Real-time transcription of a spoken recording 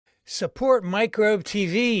Support Microbe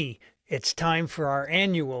TV. It's time for our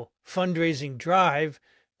annual fundraising drive.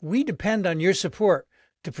 We depend on your support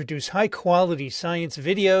to produce high-quality science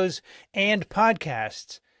videos and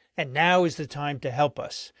podcasts, and now is the time to help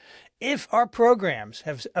us. If our programs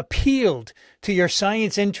have appealed to your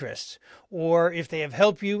science interests, or if they have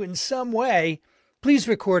helped you in some way, please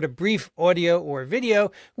record a brief audio or video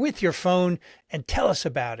with your phone and tell us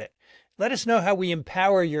about it. Let us know how we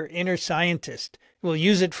empower your inner scientist. We'll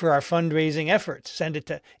use it for our fundraising efforts. Send it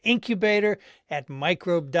to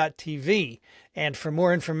incubator@microbe.tv. And for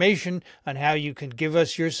more information on how you can give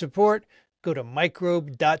us your support, go to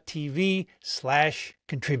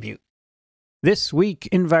microbe.tv/contribute. This Week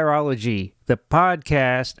in Virology, the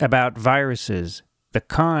podcast about viruses, the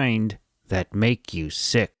kind that make you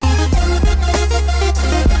sick.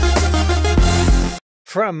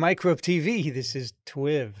 From Microbe TV, this is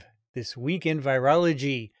TWiV. This Week in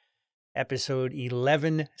Virology, episode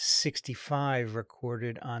 1165,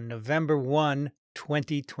 recorded on November 1,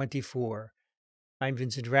 2024. I'm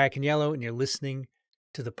Vincent Racaniello, and you're listening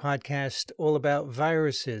to the podcast all about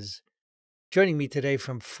viruses. Joining me today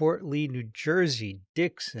from Fort Lee, New Jersey,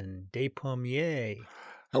 Dixon Despommier.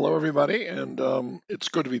 Hello, everybody, and it's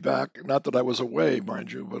good to be back. Not that I was away,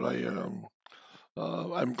 mind you, but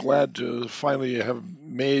I'm glad to finally have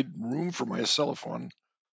made room for myself on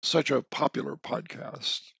such a popular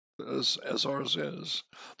podcast as ours is.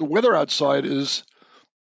 The weather outside is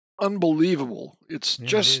unbelievable. It's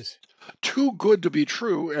just too good to be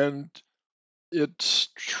true, and it's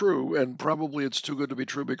true, and probably it's too good to be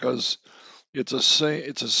true because it's a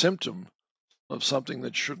symptom of something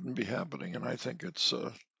that shouldn't be happening, and I think it's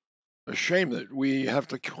a shame that we have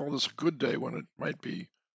to call this a good day when it might be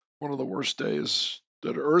one of the worst days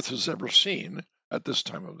that Earth has ever seen at this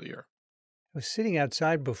time of the year. I was sitting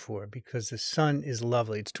outside before because the sun is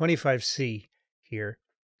lovely. It's 25 C here.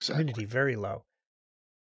 Exactly. Humidity very low.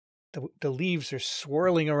 The leaves are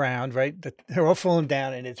swirling around, right? They're all falling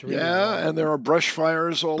down, and it's really warm. And there are brush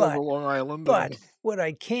fires all over Long Island. But what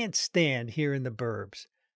I can't stand here in the burbs,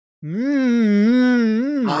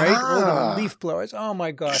 right? All the leaf blowers. Oh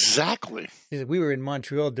my God! Exactly. We were in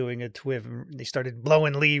Montreal doing a TWiV, and they started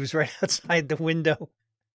blowing leaves right outside the window.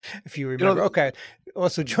 If you remember. Okay.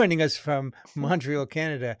 Also joining us from Montreal,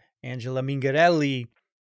 Canada, Angela Mingarelli.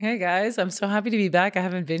 Hey guys, I'm so happy to be back. I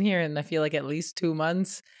haven't been here in I feel like at least 2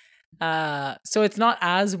 months. So it's not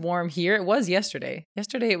as warm here. It was yesterday.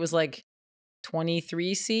 Yesterday it was like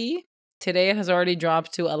 23 C. Today it has already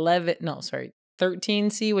dropped to 13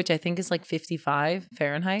 C, which I think is like 55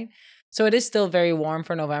 Fahrenheit. So it is still very warm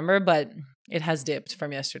for November, but it has dipped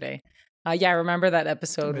from yesterday. Remember that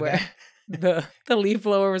episode where the leaf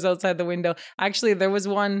blower was outside the window? Actually, there was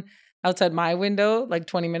one outside my window like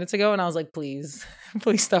 20 minutes ago, and I was like, please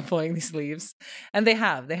stop blowing these leaves. And they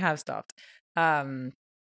have stopped. But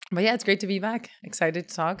yeah, it's great to be back. Excited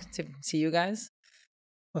to talk, to see you guys.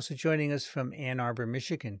 Also joining us from Ann Arbor,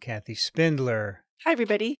 Michigan, Kathy Spindler. Hi,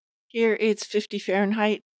 everybody. Here it's 50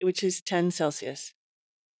 Fahrenheit, which is 10 Celsius.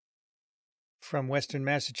 From Western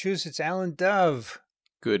Massachusetts, Alan Dove.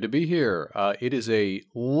 Good to be here. It is a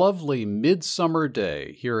lovely midsummer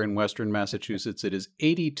day here in Western Massachusetts. It is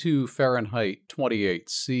 82 Fahrenheit, 28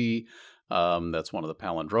 C. That's one of the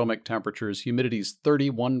palindromic temperatures. Humidity is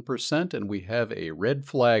 31%, and we have a red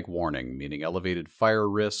flag warning, meaning elevated fire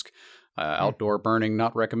risk. Outdoor burning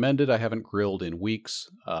not recommended. I haven't grilled in weeks.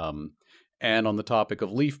 And on the topic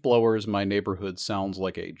of leaf blowers, my neighborhood sounds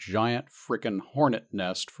like a giant frickin' hornet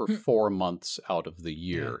nest for 4 months out of the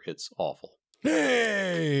year. It's awful.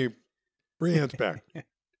 Hey, Brianne's back.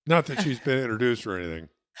 Not that she's been introduced or anything.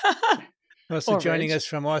 Also joining us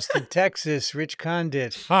from Austin, Texas, Rich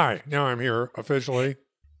Condit. Hi, now I'm here officially.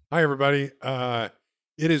 Hi, everybody. It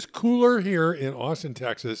is cooler here in Austin,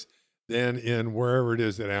 Texas than in wherever it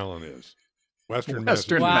is that Alan is. Western Mass.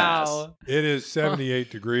 Wow. It is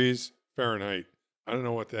 78 degrees Fahrenheit. I don't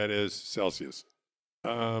know what that is Celsius.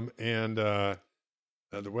 The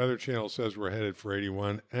Weather Channel says we're headed for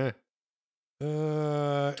 81.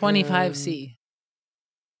 25 C.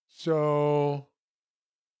 So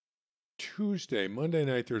Monday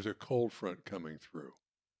night, there's a cold front coming through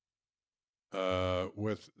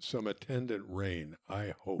with some attendant rain,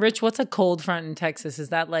 I hope. Rich, what's a cold front in Texas? Is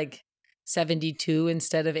that like 72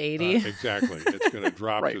 instead of 80? Exactly. It's going to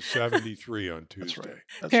drop to 73 on Tuesday.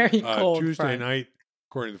 That's Very cold. Tuesday night,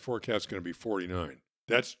 according to the forecast, is going to be 49.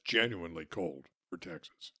 That's genuinely cold for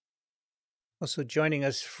Texas. Also joining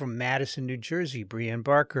us from Madison, New Jersey, Brianne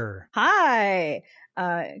Barker. Hi.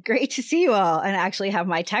 Great to see you all and actually have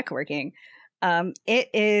my tech working. It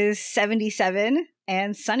is 77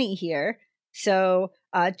 and sunny here, so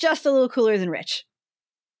just a little cooler than Rich.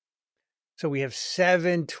 So we have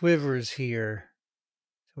 7 TWiVers here.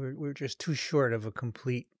 So we're just too short of a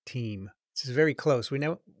complete team. This is very close. We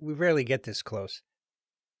rarely get this close.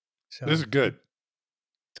 So This is good.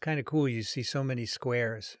 It's kind of cool. You see so many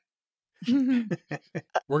squares. We're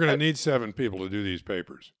going to need 7 people to do these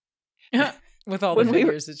papers. With all the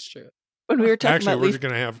figures, it's true. When we were talking Actually, about we're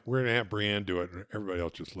going to have Brianne do it, and everybody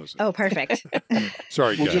else just listen. Oh, perfect.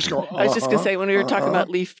 Sorry, We'll Kat. just go, I was just going to say, when we were talking about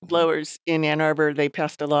leaf blowers in Ann Arbor, they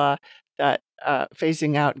passed a law that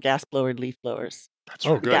phasing out gas-blowered leaf blowers. That's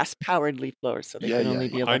Oh, right. good. Gas-powered leaf blowers, so they can only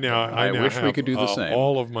be I electric. now wish we have, could do the same.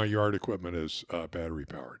 All of my yard equipment is battery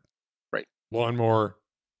powered. Right. Lawnmower,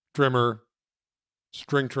 trimmer,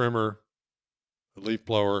 string trimmer, leaf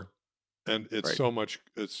blower, and it's Right.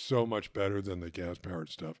 so much better than the gas powered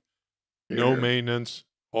stuff. No maintenance,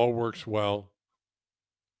 all works well.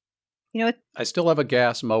 You know what? I still have a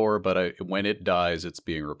gas mower, but when it dies, it's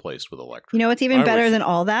being replaced with electric. You know what's even I better wish- than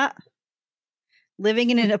all that? Living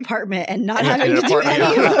in an apartment and not In having an to do apartment.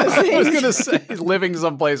 any of those I was things. going to say, living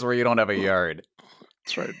someplace where you don't have a yard.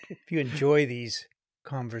 That's right. If you enjoy these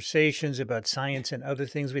conversations about science and other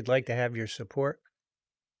things, we'd like to have your support.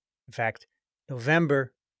 In fact,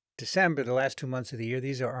 November, December, the last 2 months of the year,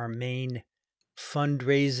 these are our main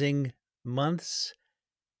fundraising months.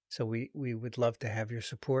 So we would love to have your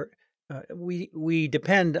support. We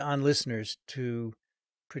depend on listeners to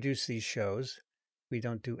produce these shows. We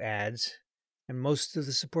don't do ads. And most of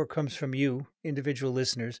the support comes from you, individual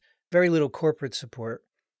listeners. Very little corporate support,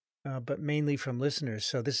 but mainly from listeners.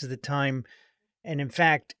 So this is the time. And in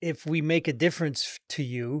fact, if we make a difference to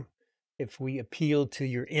you, if we appeal to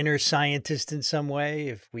your inner scientist in some way,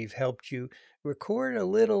 if we've helped you record a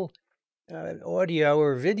little audio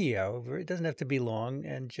or video, it doesn't have to be long,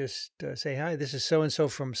 and just say, hi, this is so-and-so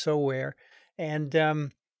from so-where, and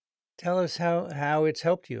tell us how it's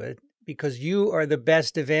helped you, because you are the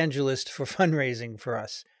best evangelist for fundraising for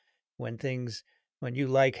us. When you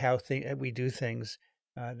like how we do things,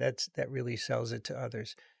 that really sells it to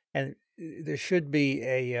others. And there should be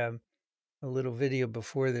a little video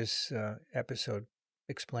before this episode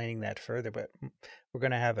explaining that further, but we're going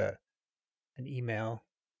to have an email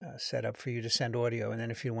set up for you to send audio, and then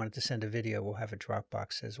if you wanted to send a video, we'll have a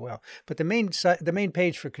Dropbox as well. But the main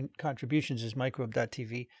page for contributions is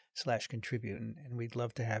microbe.tv/contribute, and we'd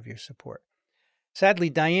love to have your support. Sadly,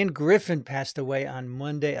 Diane Griffin passed away on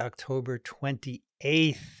Monday, October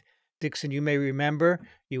 28th. Dixon, you may remember,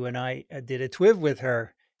 you and I did a TWiV with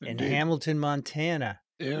her in Hamilton, Montana.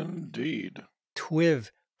 Indeed. TWiV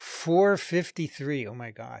 453. Oh, my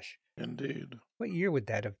gosh. Indeed. What year would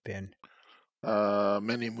that have been?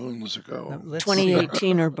 Many moons ago. Let's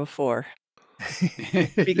 2018 or before.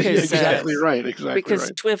 Because exactly right. Exactly because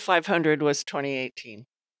right. TWiV 500 was 2018.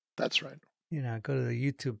 That's right. Go to the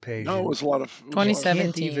YouTube page. No, it was a lot of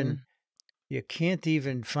 2017. You can't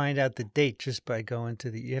even find out the date just by going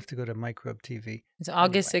to you have to go to Microbe TV. It's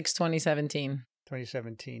August 6, 2017.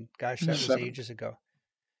 2017. Gosh, that was 7. ages ago.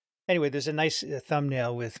 Anyway, there's a nice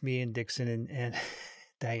thumbnail with me and Dixon and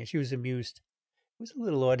Diane. She was amused. It was a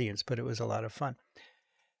little audience, but it was a lot of fun.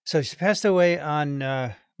 So she passed away on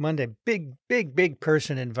Monday. Big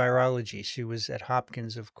person in virology. She was at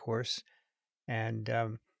Hopkins, of course, and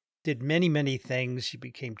did many things. She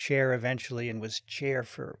became chair eventually and was chair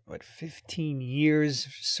for 15 years,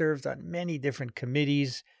 served on many different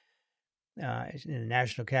committees in the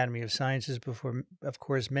National Academy of Sciences before, of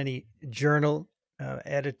course, many journal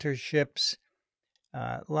editorships,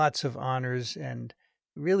 lots of honors, and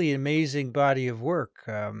really amazing body of work.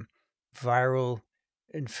 Viral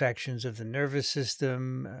infections of the nervous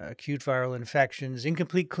system, acute viral infections,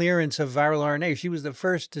 incomplete clearance of viral RNA. She was the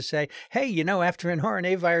first to say, hey, after an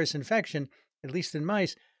RNA virus infection, at least in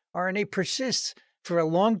mice, RNA persists for a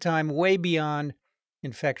long time, way beyond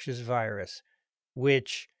infectious virus,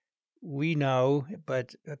 which we know,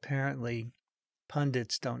 but apparently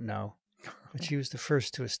pundits don't know. But she was the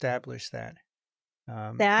first to establish that.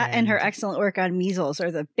 That and her excellent work on measles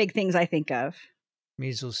are the big things I think of.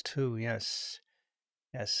 Measles too, yes.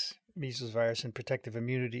 Yes, measles virus and protective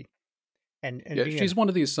immunity. And she's one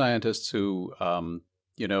of these scientists who, when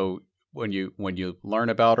you learn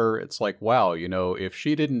about her, it's like, wow, if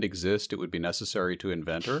she didn't exist, it would be necessary to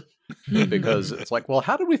invent her, because it's like, well,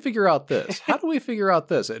 how did we figure out this? How do we figure out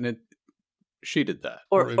this? And she did that.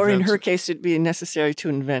 Or in her case, it'd be necessary to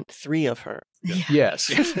invent 3 of her. Yeah.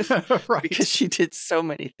 Yes, right. Because she did so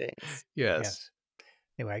many things. Yes.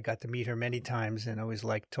 Anyway, I got to meet her many times and always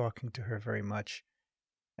liked talking to her very much.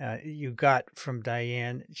 You got from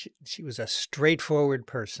Diane, she was a straightforward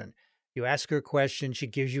person. You ask her a question, she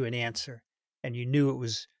gives you an answer, and you knew it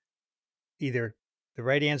was either the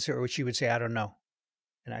right answer or she would say, I don't know.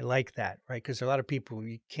 And I like that, right? Because a lot of people,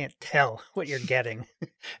 you can't tell what you're getting.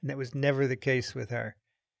 And that was never the case with her.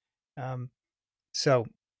 So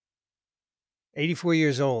 84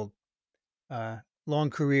 years old, long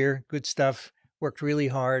career, good stuff, worked really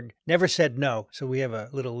hard, never said no. So we have a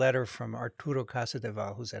little letter from Arturo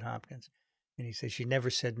Casadeval, who's at Hopkins. And he says she never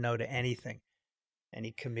said no to anything,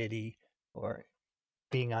 any committee or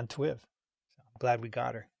being on TWiV. So I'm glad we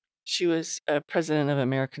got her. She was president of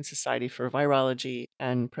American Society for Virology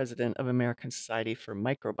and president of American Society for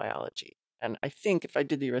Microbiology. And I think if I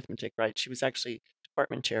did the arithmetic right, she was actually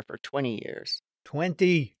department chair for 20 years.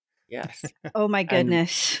 20. Yes. Oh my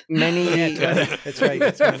goodness. Many. That's right.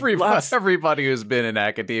 That's right. Everybody who's been in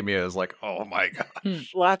academia is like, oh my God.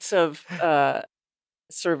 Lots of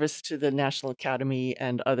service to the National Academy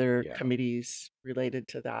and other committees related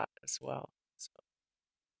to that as well. So.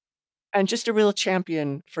 And just a real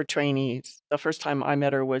champion for trainees. The first time I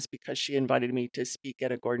met her was because she invited me to speak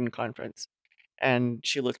at a Gordon conference. And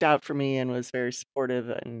she looked out for me and was very supportive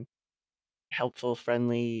and helpful,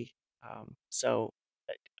 friendly. So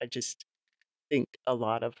I just think a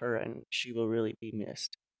lot of her, and she will really be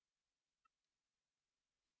missed.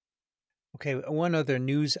 Okay, one other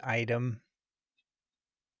news item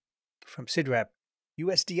from CIDRAP.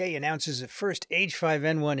 USDA announces the first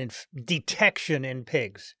H5N1 detection in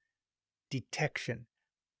pigs. Detection.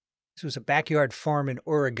 This was a backyard farm in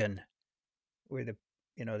Oregon where the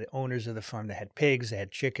owners of the farm, they had pigs, they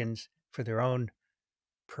had chickens for their own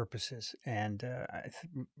purposes. And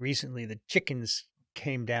recently the chickens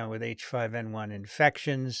came down with H5N1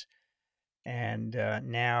 infections. And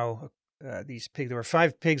now these pigs, there were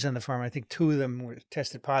 5 pigs on the farm. I think 2 of them were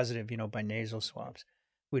tested positive, by nasal swabs.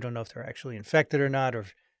 We don't know if they're actually infected or not, or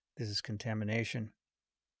if this is contamination,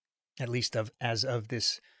 at least as of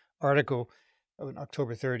this article on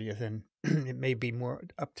October 30th. And it may be more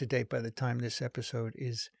up to date by the time this episode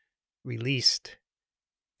is released.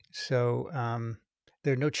 So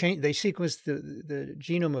there are no change. They sequenced the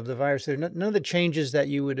genome of the virus. There are none of the changes that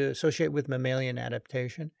you would associate with mammalian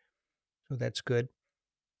adaptation. So that's good.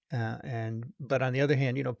 But on the other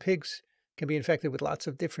hand, pigs can be infected with lots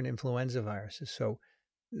of different influenza viruses. So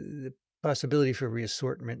the possibility for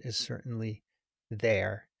reassortment is certainly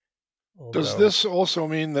there. Does this also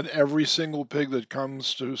mean that every single pig that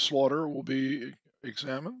comes to slaughter will be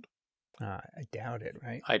examined? I doubt it,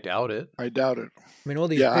 right? I doubt it. I doubt it. I mean, all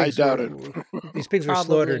these pigs I doubt it. These pigs were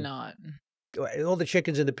Probably slaughtered. Not. All the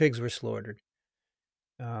chickens and the pigs were slaughtered.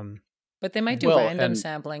 But they might do random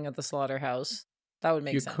sampling at the slaughterhouse. That would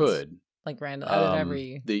make sense. You could. Like random out of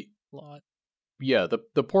every lot. Yeah,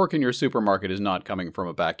 the pork in your supermarket is not coming from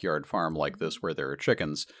a backyard farm like this where there are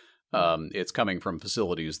chickens. It's coming from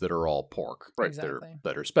facilities that are all pork, right? Exactly.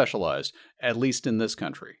 that are specialized, at least in this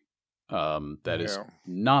country. That is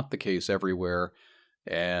not the case everywhere.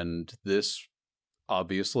 And this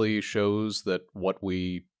obviously shows that what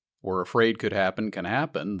we were afraid could happen can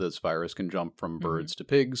happen. This virus can jump from birds to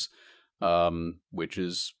pigs, which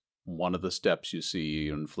is one of the steps you see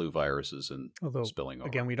in flu viruses and spilling over.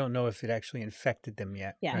 Again, we don't know if it actually infected them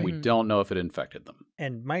yet. Yeah. Right? We don't know if it infected them.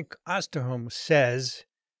 And Mike Osterholm says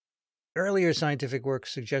earlier scientific work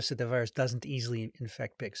suggests that the virus doesn't easily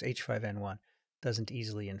infect pigs. H5N1 doesn't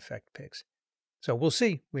easily infect pigs. So we'll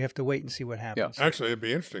see. We have to wait and see what happens. Yeah. Actually, it'd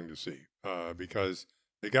be interesting to see because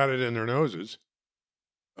they got it in their noses.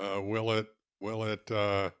 Will it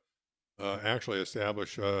actually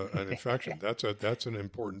establish an infection? That's an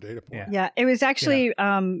important data point. Yeah, it was actually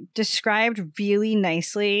described really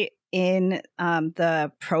nicely in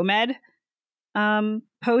the ProMed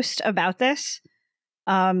post about this.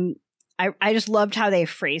 I just loved how they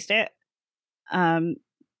phrased it.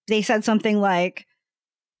 They said something like,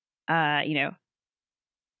 yes,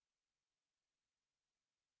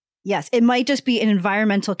 it might just be an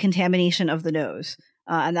environmental contamination of the nose.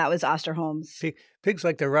 And that was Osterholm's. Pigs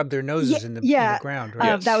like to rub their noses in the ground,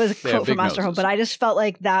 right? That was a quote from Osterholm, noses. but I just felt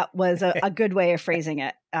like that was a good way of phrasing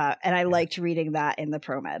it. And I liked reading that in the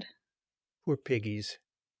ProMed. Poor piggies.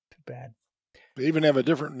 Too bad. They even have a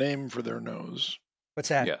different name for their nose. What's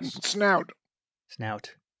that? Yes. Snout.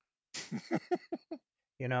 Snout.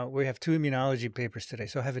 We have 2 immunology papers today,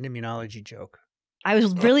 so I have an immunology joke. I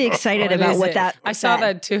was really excited about what that I saw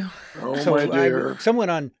that too. Oh, my dear.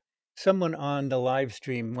 Someone on the live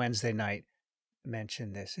stream Wednesday night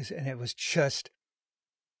mentioned this, and it was just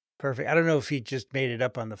perfect. I don't know if he just made it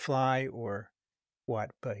up on the fly or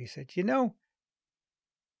what, but he said,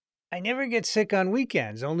 I never get sick on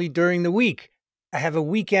weekends, only during the week. I have a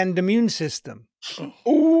weekend immune system.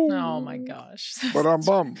 Ooh. Oh my gosh. But I'm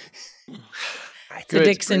bummed. It's a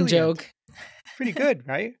Dixon joke. Pretty good,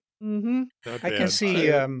 right? Mm-hmm. Not I can bad. see.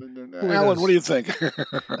 Who are Alan, those? what do you think?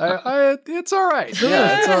 It's all right.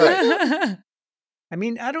 Yeah, it's all right. I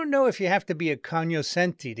mean, I don't know if you have to be a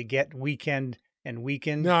cognoscenti to get weekend and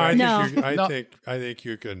weekend. No, I right? think No. I think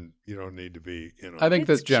you can. You don't need to be. I think It's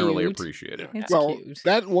that's generally cute. appreciated. It's Well, cute.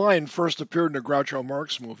 that line first appeared in a Groucho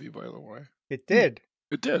Marx movie, by the way. It did.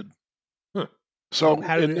 It did. Huh. So,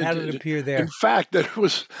 How did it appear there? in fact, there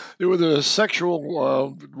was a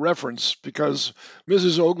sexual reference because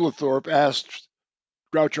Mrs. Oglethorpe asked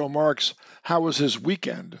Groucho Marx, "How was his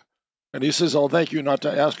weekend?" And he says, "I'll thank you not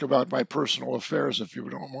to ask about my personal affairs if you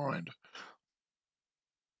don't mind."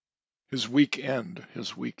 His weekend.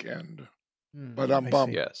 But I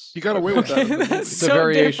see. Yes. he got away with that in the movie. That's It's a so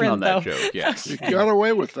variation different, on that though. joke, yes. He got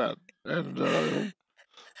away with that, and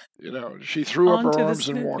she threw up On her to the arms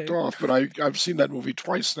and walked snippet. off. But I've seen that movie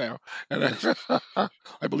twice now, and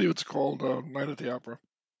I believe it's called Night at the Opera.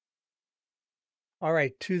 All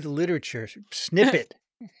right, to the literature snippet.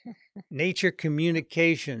 Nature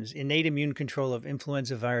Communications, innate immune control of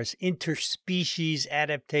influenza virus, interspecies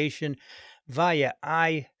adaptation via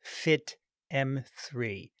IFIT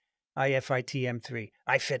M3. IFIT-M3.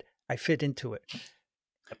 I fit into it.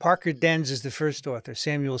 Parker Denz is the first author.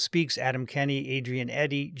 Samuel Speaks, Adam Kenny, Adrian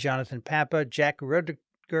Eddy, Jonathan Papa, Jack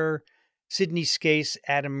Rudiger, Sidney Scase,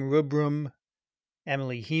 Adam Rubrum,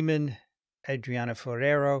 Emily Heeman, Adriana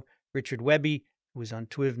Forero, Richard Webby, who was on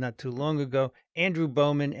TWiV not too long ago, Andrew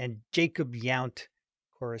Bowman, and Jacob Yount,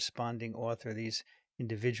 corresponding author. These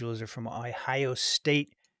individuals are from Ohio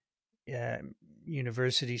State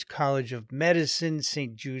University's College of Medicine,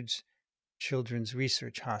 St. Jude's Children's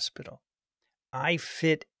Research Hospital.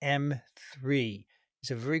 IFIT M3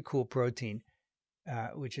 is a very cool protein,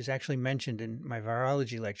 which is actually mentioned in my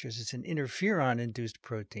virology lectures. It's an interferon-induced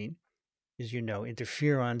protein. As you know,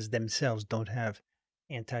 interferons themselves don't have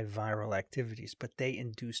antiviral activities, but they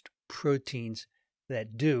induced proteins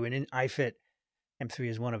that do. And in IFIT, M3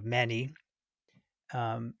 is one of many.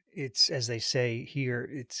 It's, as they say here,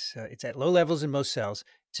 it's at low levels in most cells.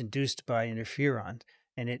 It's induced by interferon,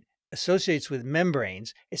 and it associates with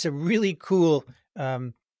membranes. It's a really cool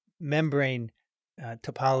membrane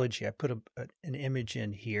topology. I put an image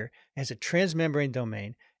in here. It has a transmembrane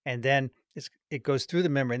domain, and then it goes through the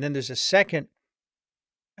membrane. Then there's a second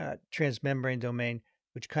transmembrane domain,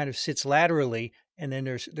 which kind of sits laterally, and then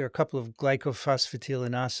there are a couple of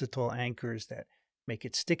glycophosphatidylainositol anchors that make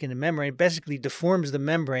it stick in the membrane. It basically deforms the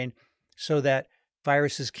membrane so that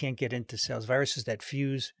viruses can't get into cells. Viruses that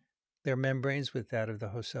fuse their membranes with that of the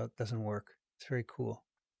host cell doesn't work. It's very cool.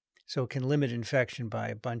 So it can limit infection by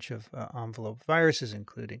a bunch of envelope viruses,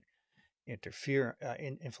 including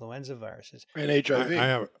influenza viruses. And HIV.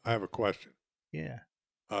 I have a question. Yeah.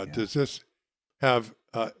 Does this have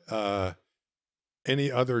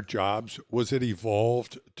any other jobs? Was it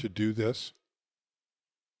evolved to do this?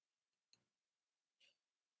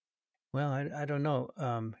 Well, I don't know.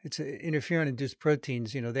 It's interferon-induced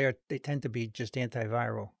proteins. They tend to be just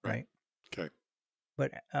antiviral, right? Okay.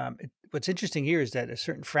 But what's interesting here is that a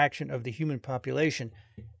certain fraction of the human population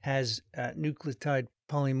has nucleotide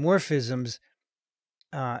polymorphisms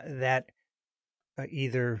that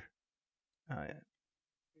either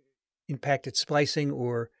impact its splicing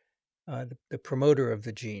or the promoter of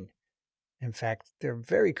the gene. In fact, they're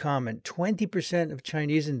very common. 20% of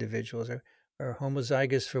Chinese individuals are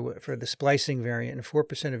homozygous for the splicing variant, and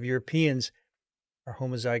 4% of Europeans are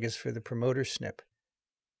homozygous for the promoter SNP.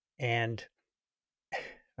 And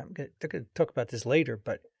they're going to talk about this later,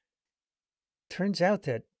 but it turns out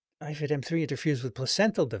that IFIT M3 interferes with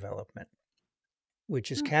placental development,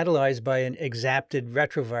 which is catalyzed by an exapted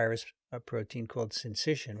retrovirus protein called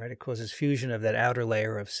syncytin, right? It causes fusion of that outer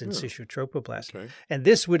layer of syncytial trophoblast. Okay. And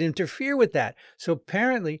this would interfere with that. So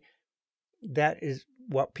apparently that is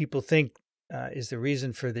what people think is the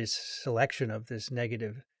reason for this selection of this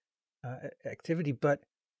negative activity. But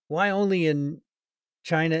why only in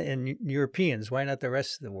China and Europeans? Why not the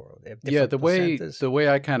rest of the world? They have different placentas. The way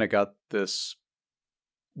I kind of got this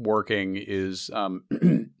working is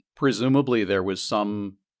presumably there was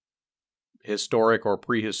some historic or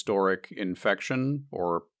prehistoric infection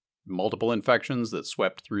or multiple infections that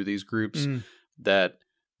swept through these groups that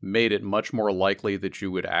made it much more likely that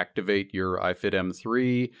you would activate your IFIT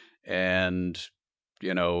M3 and,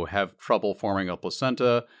 have trouble forming a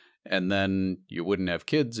placenta, and then you wouldn't have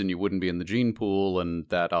kids and you wouldn't be in the gene pool, and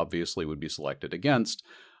that obviously would be selected against.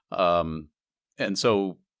 And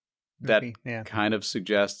so that kind of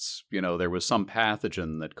suggests, there was some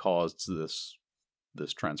pathogen that caused this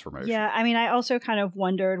transformation. Yeah, I mean, I also kind of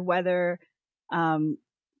wondered whether,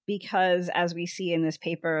 because as we see in this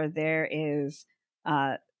paper, there is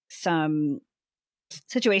some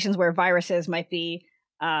situations where viruses might be,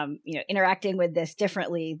 interacting with this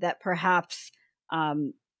differently, that perhaps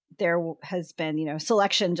there has been,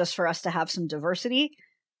 selection just for us to have some diversity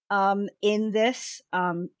in this,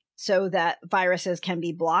 so that viruses can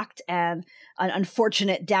be blocked. And an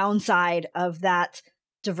unfortunate downside of that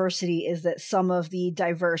diversity is that some of the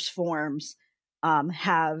diverse forms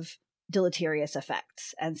have deleterious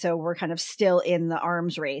effects. And so we're kind of still in the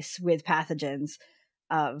arms race with pathogens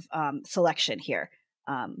of selection here.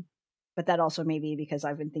 But that also may be because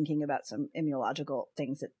I've been thinking about some immunological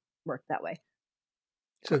things that work that way.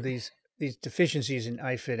 So these deficiencies in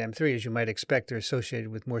IFID-M3, as you might expect, are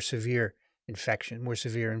associated with more severe infection, more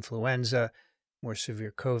severe influenza, more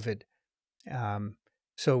severe COVID.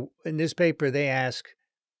 So in this paper, they ask,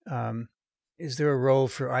 is there a role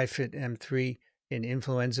for IFID-M3 in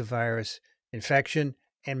influenza virus infection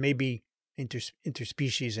and maybe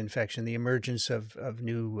interspecies infection, the emergence of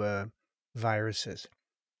new viruses?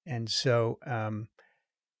 And so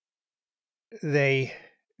they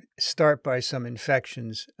start by some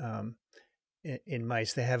infections in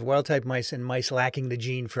mice. They have wild-type mice and mice lacking the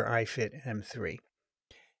gene for IFID-M3.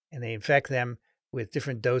 And they infect them with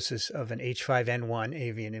different doses of an H5N1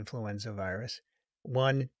 avian influenza virus,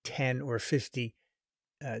 1, 10, or 50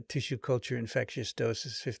 tissue culture infectious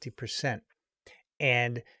doses, 50%.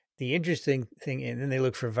 And the interesting thing, and then they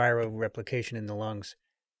look for viral replication in the lungs.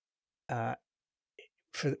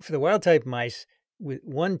 For the wild-type mice, with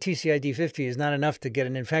 1 TCID50 is not enough to get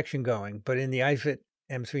an infection going, but in the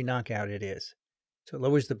IFID-M3 knockout, it is. So it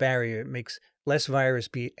lowers the barrier. It makes less virus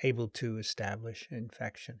be able to establish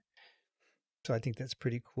infection. So I think that's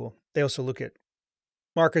pretty cool. They also look at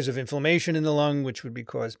markers of inflammation in the lung, which would be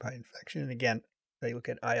caused by infection. And again, they look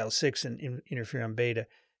at IL-6 and interferon beta.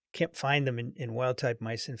 Can't find them in wild-type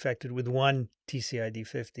mice infected with 1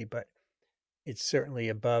 TCID50, but it's certainly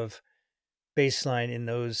above baseline in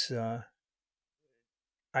those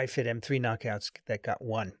IFID-M3 knockouts that got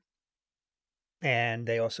 1. And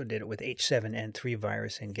they also did it with H7N3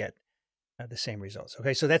 virus and get the same results.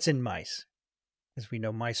 Okay, so that's in mice. As we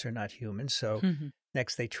know, mice are not humans. So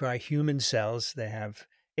next they try human cells. They have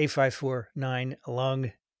A549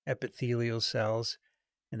 lung epithelial cells,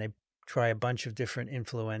 and they try a bunch of different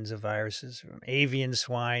influenza viruses, from avian,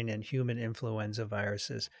 swine, and human influenza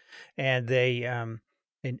viruses. And they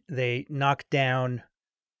knock down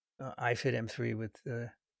IFID-M3 with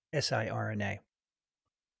siRNA.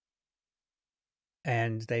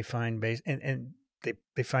 And they find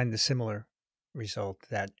they find the similar result,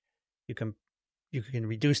 that you can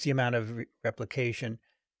reduce the amount of replication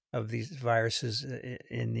of these viruses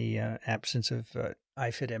in the absence of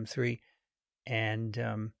IFID-M3,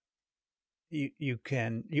 and your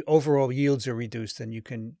overall yields are reduced, and you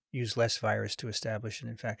can use less virus to establish an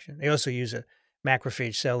infection. They also use a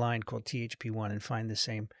macrophage cell line called THP1 and find the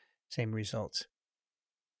same results.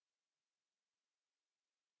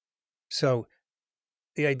 So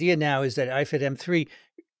the idea now is that IFID-M3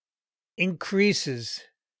 increases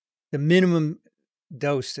the minimum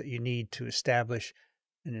dose that you need to establish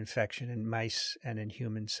an infection in mice and in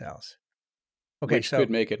human cells. Okay, which could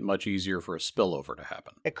make it much easier for a spillover to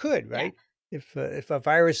happen. It could, right? Yeah. If a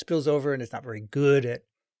virus spills over and it's not very good at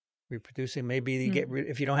reproducing, maybe you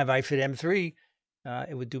if you don't have IFID-M3,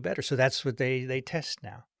 it would do better. So that's what they test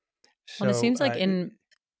now. So it seems like in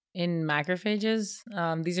macrophages,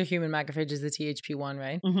 these are human macrophages, the THP1,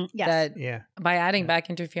 right? Mm-hmm. Yes. That by adding back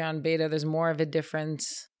interferon beta, there's more of a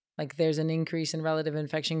difference. Like there's an increase in relative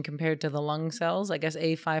infection compared to the lung cells. I guess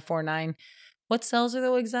A549. What cells are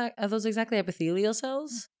those exactly? Epithelial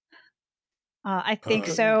cells? I think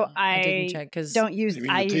so. I didn't check because don't use. You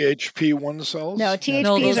mean the THP1 cells? No,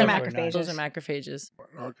 THPs are macrophages. Those are macrophages.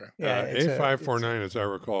 Okay. Yeah, A549, as I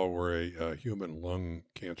recall, were a human lung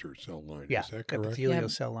cancer cell line. Yeah, is that correct? epithelial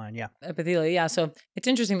cell line. Yeah, epithelial. Yeah. So it's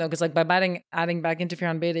interesting though, because like by adding back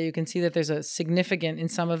interferon beta, you can see that there's a significant in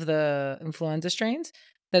some of the influenza strains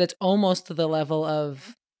that it's almost to the level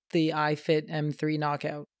of the IFID-M3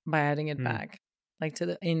 knockout by adding it back. Like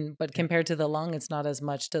but compared to the lung, it's not as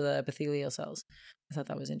much to the epithelial cells. I thought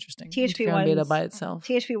that was interesting. THP1 beta by itself.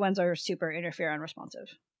 THP1s are super interferon responsive.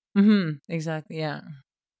 Exactly. Yeah.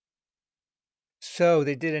 So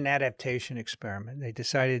they did an adaptation experiment. They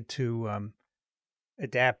decided to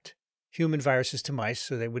adapt human viruses to mice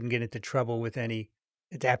so they wouldn't get into trouble with any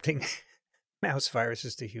adapting mouse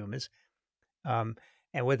viruses to humans.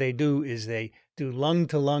 And what they do is they do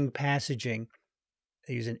lung-to-lung passaging.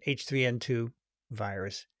 They use an H3N2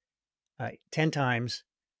 virus 10 times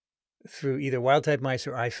through either wild-type mice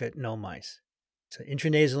or IFID null mice. So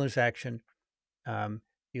intranasal infection,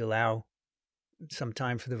 you allow some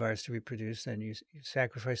time for the virus to reproduce. Then you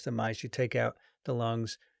sacrifice the mice, you take out the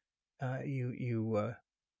lungs, you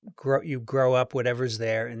grow up whatever's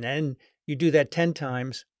there, and then you do that 10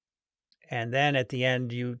 times. And then at the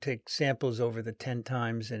end, you take samples over the 10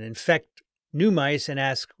 times and infect new mice and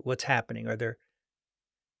ask what's happening.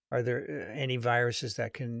 Are there any viruses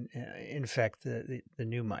that can infect the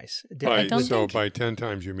new mice? By 10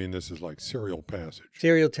 times, you mean this is like serial passage?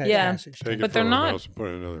 Serial passage. Take But it they're from a not- mouse and put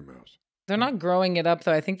it in another mouse. They're not growing it up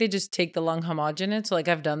though. I think they just take the lung homogenate. So like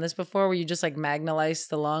I've done this before where you just like magnolize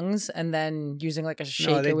the lungs and then using like a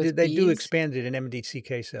shaker No, with they do beads. expand it in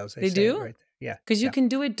MDCK cells. They say do? it right there. Yeah. Because you yeah. can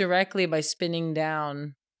do it directly by spinning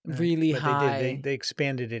down really But high. They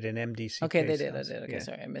expanded it in MDCK Okay, they did. I cells. did. Okay, Yeah.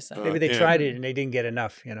 sorry, I missed that. Maybe they and- tried it and they didn't get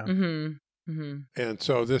enough, you know. Mm-hmm. Mm-hmm. And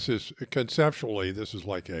so this is conceptually, this is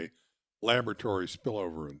like a laboratory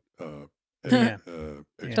spillover. Yeah.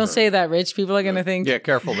 Don't say that, Rich. People are going to think Yeah,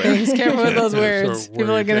 careful there. things. Careful with those So words. where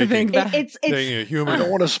People are you're going to think taking- that. It's Taking a I human. don't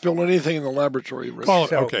want to spill anything in the laboratory. Rich. Call it,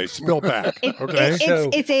 So- okay, spill back. It- Okay. So-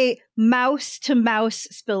 it's a mouse to mouse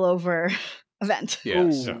spillover event.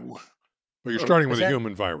 Yes. Ooh. Well, you're starting Is with a that-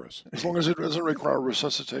 human virus. As long as it doesn't require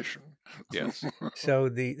resuscitation. Yes. So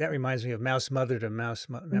that reminds me of mouse mother to mouse.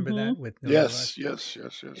 Remember that with Yes,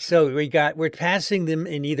 norovirus? yes. So we're passing them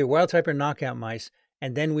in either wild type or knockout mice,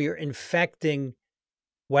 and then we are infecting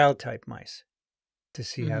wild type mice to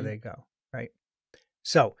see how Mhm. they go. Right.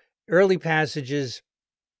 So early passages,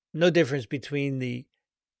 no difference between the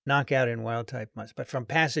knockout and wild type mice, but from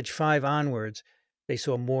passage 5 onwards, they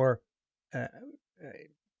saw more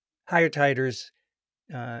higher titers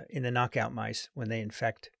in the knockout mice when they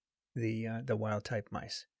infect the wild type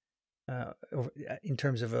mice. In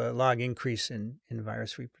terms of a log increase in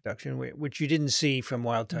virus reproduction, which you didn't see from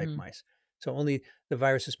wild type Mhm. mice. So only the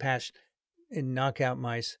viruses passed in knockout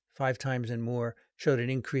mice 5 times and more showed an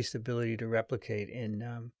increased ability to replicate in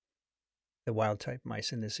the wild type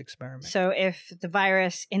mice in this experiment. So if the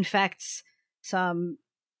virus infects some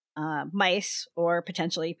mice or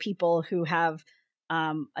potentially people who have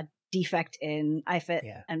a defect in IFIT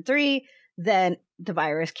Yeah. M3, then the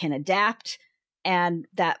virus can adapt, and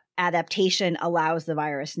that adaptation allows the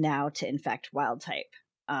virus now to infect wild type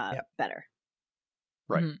better.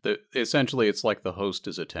 Right. Mhm. Essentially, it's like the host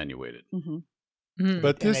is attenuated. Mm-hmm. Mhm.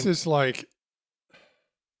 But And this they- is like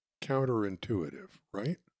counterintuitive,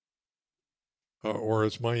 right? Or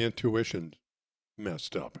is my intuition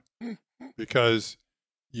messed up? Because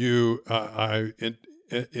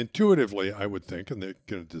intuitively, I would think, and they're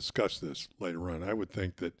going to discuss this later on, I would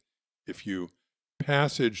think that if you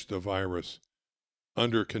passage the virus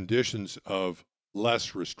under conditions of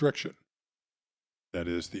less restriction, that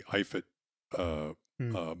is the IFIT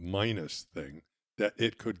minus thing, that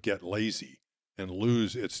it could get lazy and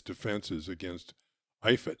lose its defenses against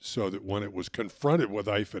IFIT, so that when it was confronted with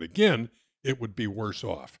IFIT again, it would be worse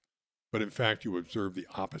off. But in fact, you observe the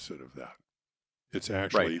opposite of that. It's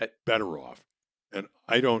actually Right. better off. And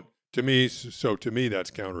to me,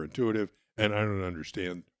 that's counterintuitive, and I don't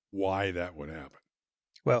understand why that would happen.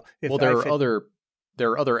 Well, if Well, there IFIT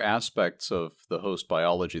are other aspects of the host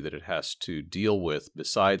biology that it has to deal with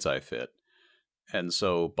besides IFIT. And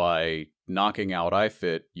so by knocking out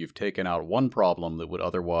IFIT, you've taken out one problem that would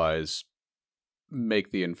otherwise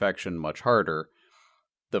make the infection much harder.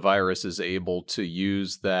 The virus is able to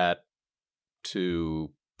use that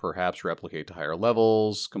to perhaps replicate to higher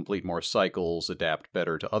levels, complete more cycles, adapt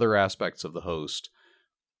better to other aspects of the host.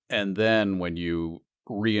 And then when you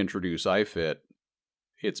reintroduce IFIT,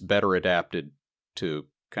 it's better adapted to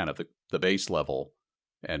kind of the base level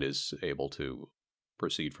and is able to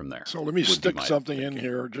proceed from there. So let me would be stick my something in thinking.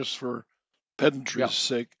 here just for pedantry's Yeah.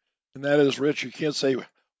 sake. And that is, Rich, you can't say,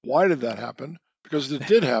 why did that happen? Because it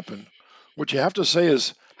did happen. What you have to say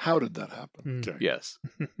is, how did that happen? Okay. Yes.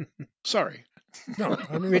 Sorry. No,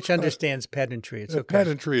 I mean, Rich understands pedantry. It's okay.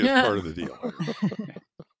 pedantry is Yeah. part of the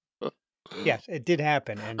deal. Yes, it did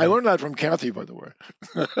happen. And I learned that from Kathy, by the way.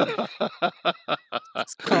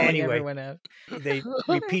 Just calling Anyway. everyone out. they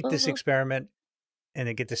repeat this experiment and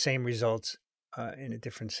they get the same results in a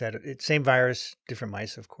different set of same virus, different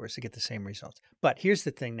mice, of course, they get the same results. But here's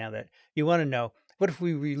the thing now that you want to know, what if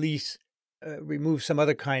we remove some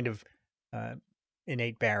other kind of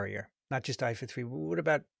innate barrier, not just IFIT3? What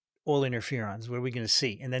about all interferons? What are we going to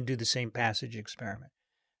see? And then do the same passage experiment.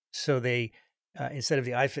 So they, instead of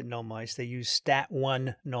the IFIT null mice, they use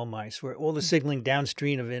STAT1 null mice, where all the signaling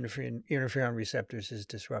downstream of interferon receptors is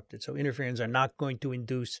disrupted. So interferons are not going to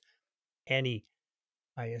induce any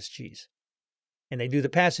ISGs. And they do the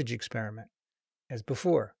passage experiment as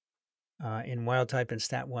before in wild type and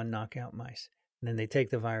STAT1 knockout mice. And then they take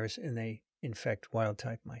the virus and they infect wild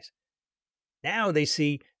type mice. Now they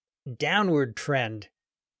see downward trend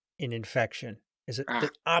in infection is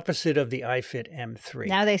the opposite of the IFID M3.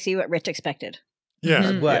 Now they see what Rich expected.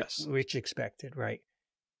 Yeah. What Rich expected, right?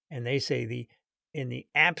 And they say in the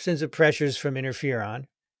absence of pressures from interferon,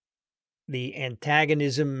 the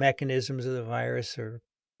antagonism mechanisms of the virus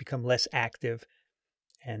become less active.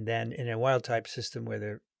 And then in a wild type system where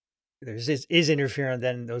there is interferon,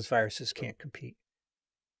 then those viruses can't compete.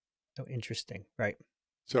 So interesting, right?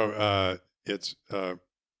 So it's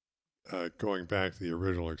going back to the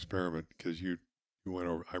original experiment, because you went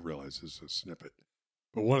over, I realize this is a snippet,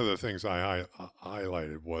 but one of the things I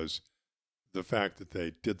highlighted was the fact that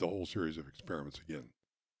they did the whole series of experiments again.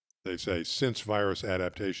 They say, since virus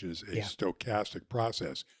adaptation is a stochastic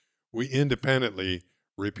process, we independently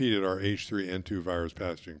repeated our H3N2 virus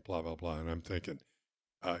passaging, blah, blah, blah. And I'm thinking,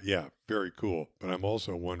 yeah, very cool. But I'm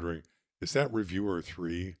also wondering, is that reviewer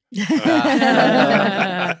 3?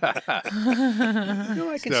 I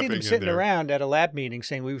can see them sitting around at a lab meeting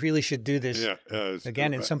saying we really should do this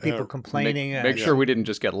again, and some people complaining. Make sure we didn't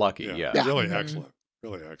just get lucky. Yeah. Really excellent.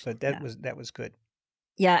 Really excellent. But that was good.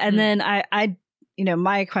 Yeah, and then I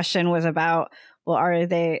my question was about, well, are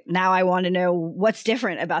they now? I want to know what's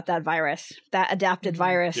different about that virus, that adapted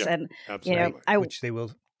virus, and absolutely. Which they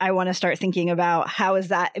will. I want to start thinking about how is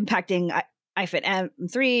that impacting IFID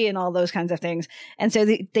M3 and all those kinds of things. And so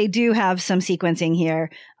they do have some sequencing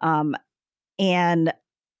here. And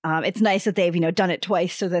it's nice that they've, done it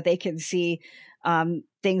twice so that they can see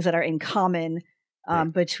things that are in common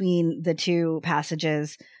between the two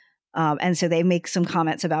passages. And so they make some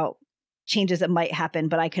comments about changes that might happen,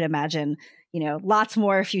 but I could imagine, lots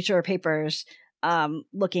more future papers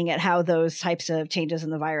looking at how those types of changes in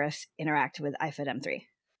the virus interact with IFID M3.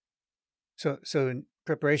 So in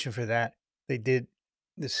preparation for that, they did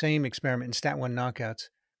the same experiment in STAT1 knockouts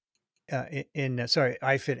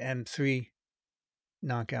IFID M3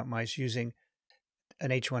 knockout mice using an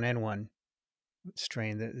H1N1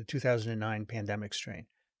 strain, the 2009 pandemic strain.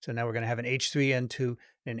 So now we're going to have an H3N2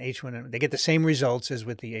 and H1N1. They get the same results as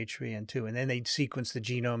with the H3N2, and then they sequence the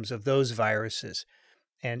genomes of those viruses.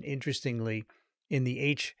 And interestingly, in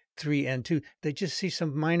the H3N2, they just see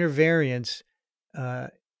some minor variants,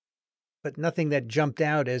 but nothing that jumped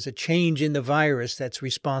out as a change in the virus that's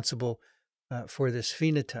responsible for this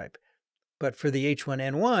phenotype. But for the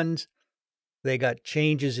H1N1s, they got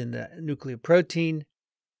changes in the nucleoprotein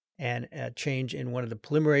and a change in one of the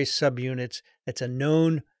polymerase subunits. That's a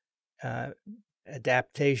known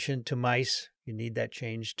adaptation to mice. You need that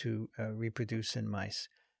change to reproduce in mice.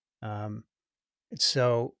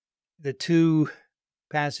 So the two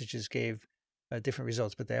passages gave different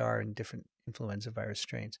results, but they are in different influenza virus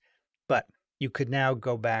strains. But you could now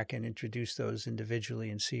go back and introduce those individually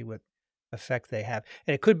and see what effect they have.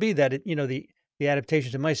 And it could be that the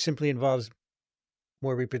adaptation to mice simply involves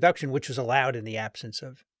more reproduction, which was allowed in the absence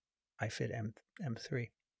of IFID M3.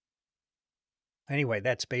 Anyway,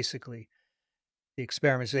 that's basically the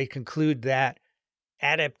experiments. They conclude that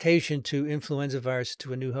adaptation to influenza virus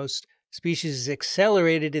to a new host species is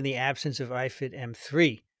accelerated in the absence of IFID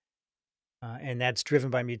M3. And that's driven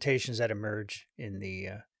by mutations that emerge in the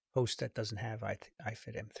host that doesn't have IFID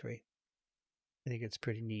M3. I think it's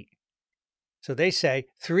pretty neat. So they say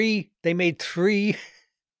they made 3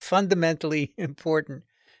 fundamentally important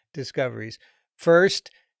discoveries.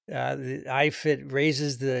 First, the IFID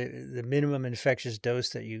raises the minimum infectious dose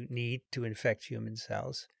that you need to infect human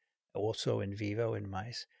cells, also in vivo in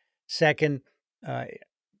mice. Second, IFID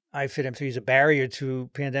M3 is a barrier to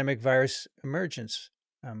pandemic virus emergence,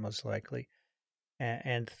 most likely.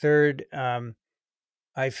 And third, IFID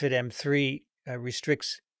M3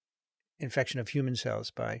 restricts infection of human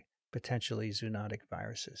cells by potentially zoonotic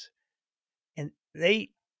viruses. And they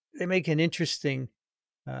make an interesting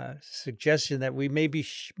suggestion that we maybe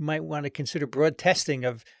might want to consider broad testing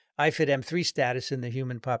of IFID M3 status in the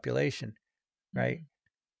human population, right?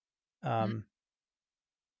 I'm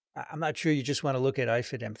not sure you just want to look at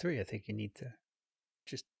IFID M3. I think you need to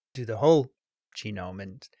just do the whole genome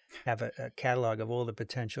and have a catalog of all the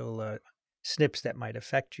potential SNPs that might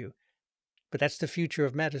affect you. But that's the future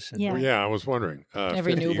of medicine. Yeah, well, I was wondering,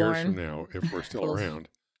 Every 50 newborn. years from now, if we're still around,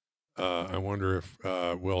 I wonder if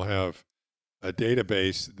we'll have a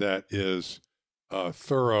database that is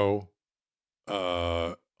thorough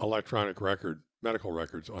electronic medical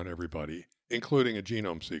records on everybody, including a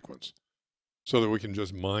genome sequence, so that we can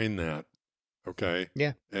just mine that, okay?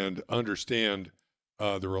 Yeah. And understand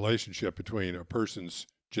the relationship between a person's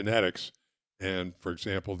genetics and, for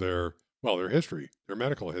example, their history, their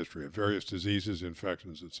medical history of various diseases,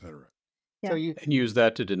 infections, etc. Yeah. So you And use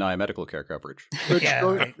that to deny medical care coverage.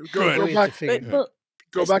 Go back. Well,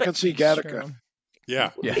 Go back and see That's Gattaca. true.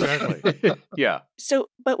 Yeah, Yeah. exactly. Yeah. So,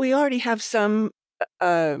 but we already have some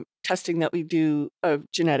testing that we do of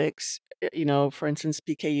genetics, for instance,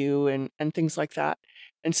 PKU and things like that.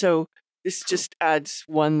 And so this just adds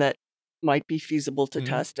one that might be feasible to Mhm.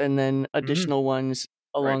 test, and then additional ones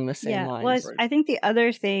along the same Yeah, well, lines. Right. I think the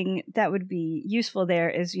other thing that would be useful there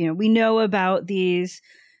is, we know about these,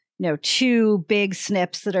 2 big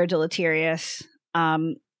SNPs that are deleterious,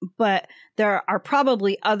 but there are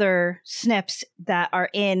probably other SNPs that are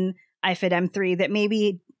in IFID-M3 that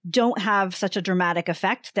maybe don't have such a dramatic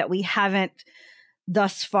effect that we haven't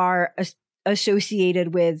thus far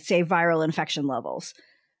associated with, say, viral infection levels.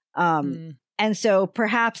 And so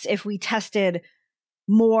perhaps if we tested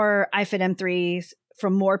more IFID-M3s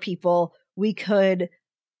from more people, we could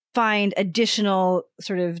find additional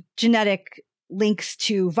sort of genetic links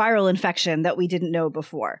to viral infection that we didn't know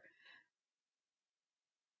before.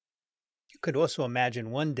 You could also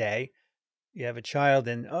imagine one day you have a child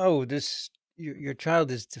and, your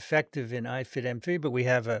child is defective in IFID-M3, but we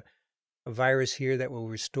have a virus here that will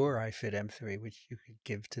restore IFID-M3, which you could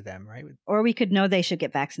give to them, right? Or we could know they should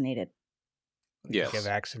get vaccinated. Yes. Get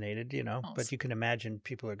vaccinated, but you can imagine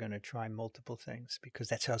people are going to try multiple things because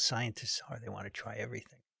that's how scientists are. They want to try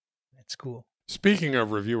everything. That's cool. Speaking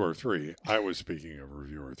of Reviewer 3, I was speaking of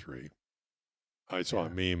Reviewer 3. I saw a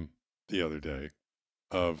Yeah. meme the other day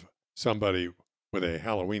of somebody with a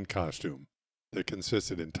Halloween costume that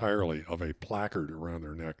consisted entirely of a placard around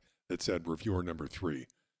their neck that said Reviewer number 3.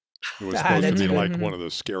 It was supposed to That's be good. like one of the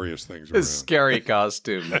scariest things A around. scary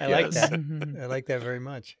costume. I like yes. that. I like that very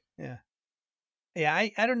much. Yeah. Yeah,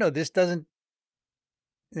 I don't know. This doesn't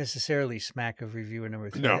necessarily smack of Reviewer number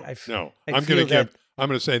 3. No, I no. I I'm feel going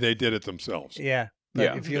to say they did it themselves. Yeah. But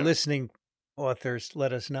Yeah. if you're Yeah. listening, authors,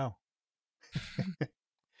 let us know.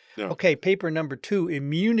 No. Okay, paper number 2,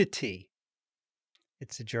 immunity.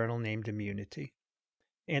 It's a journal named Immunity.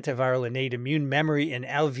 Antiviral innate immune memory in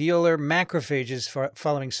alveolar macrophages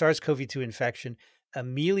following SARS-CoV-2 infection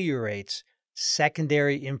ameliorates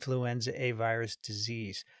secondary influenza A virus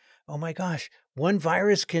disease. Oh my gosh, one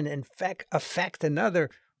virus can affect another.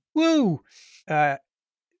 Woo!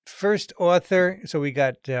 First author, so we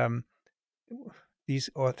got these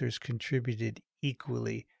authors contributed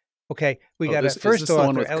equally. Okay, we got is a first this the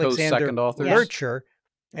one author, with Alexander co-second authors? Lurcher,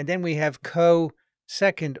 and then we have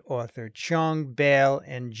co-second author, Chong, Bale,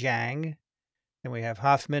 and Zhang. Then we have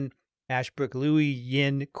Hoffman, Ashbrook, Louis,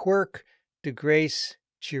 Yin, Quirk, DeGrace,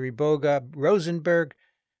 Chiriboga, Rosenberg,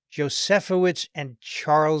 Josephowitz, and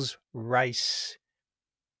Charles Rice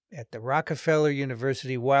at the Rockefeller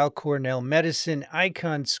University, Weill Cornell Medicine,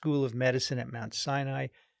 Icahn School of Medicine at Mount Sinai,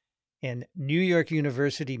 and New York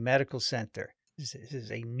University Medical Center. This is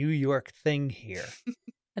a New York thing here.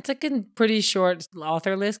 It's like a pretty short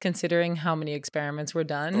author list considering how many experiments were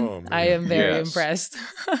done. Oh, I man. am very Yes. impressed.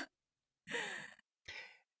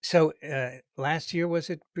 So last year, was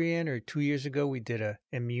it, Brianne, or 2 years ago, we did a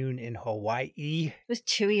immune in Hawaii? It was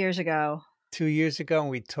 2 years ago. 2 years ago, and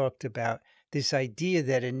we talked about this idea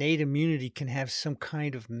that innate immunity can have some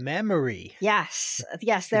kind of memory. Yes, Do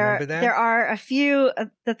you remember that? there are a few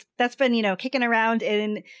that's been kicking around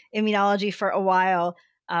in immunology for a while,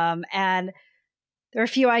 and there are a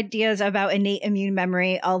few ideas about innate immune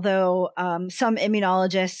memory. Although some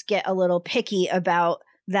immunologists get a little picky about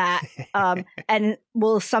that, and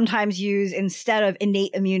will sometimes use, instead of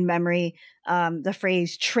innate immune memory, the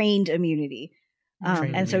phrase trained immunity.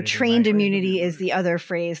 Trained And so immunity, trained right. immunity is the other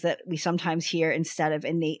phrase that we sometimes hear instead of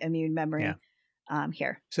innate immune memory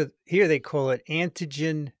here. So here they call it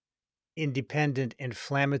antigen-independent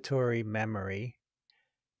inflammatory memory.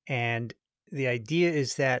 And the idea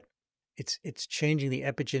is that it's changing the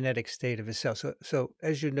epigenetic state of a cell. So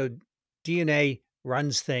as you know, DNA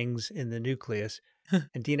runs things in the nucleus,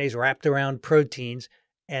 and DNA is wrapped around proteins,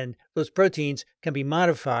 and those proteins can be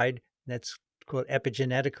modified, that's called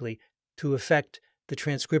epigenetically, to affect the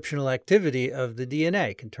transcriptional activity of the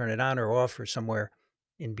DNA, can turn it on or off or somewhere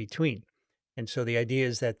in between. And so the idea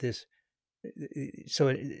is that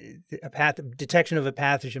detection of a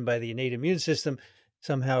pathogen by the innate immune system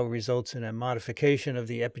somehow results in a modification of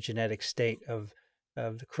the epigenetic state of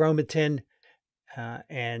the chromatin,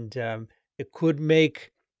 and it could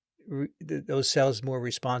make those cells more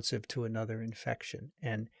responsive to another infection.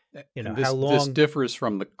 And how long this differs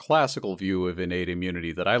from the classical view of innate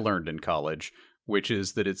immunity that I learned in college, which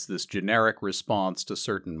is that it's this generic response to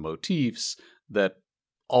certain motifs that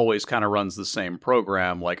always kind of runs the same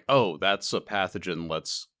program, like, oh, that's a pathogen,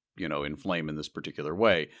 let's, inflame in this particular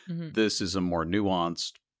way. Mhm. This is a more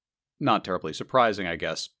nuanced, not terribly surprising, I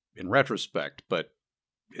guess, in retrospect, but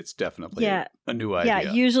it's definitely Yeah. a new Yeah,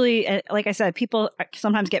 idea. usually, like I said, people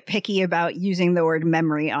sometimes get picky about using the word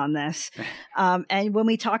memory on this. And when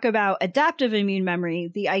we talk about adaptive immune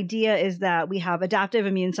memory, the idea is that we have adaptive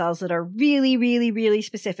immune cells that are really, really, really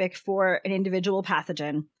specific for an individual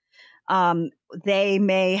pathogen. They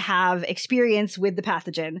may have experience with the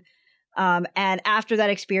pathogen. And after that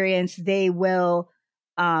experience, they will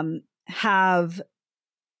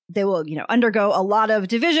undergo a lot of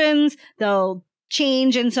divisions. They'll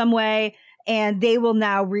change in some way, and they will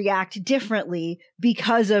now react differently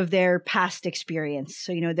because of their past experience.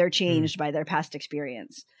 So, they're changed by their past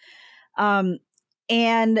experience. And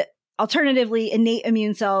alternatively, innate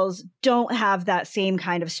immune cells don't have that same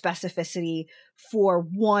kind of specificity for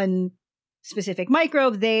one specific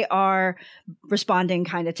microbe. They are responding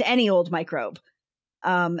kind of to any old microbe.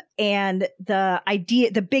 And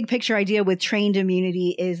the big picture idea with trained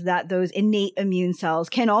immunity is that those innate immune cells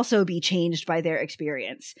can also be changed by their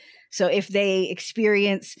experience. So if they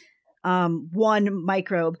experience one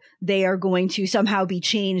microbe, they are going to somehow be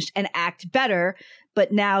changed and act better.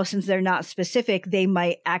 But now, since they're not specific, they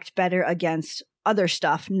might act better against other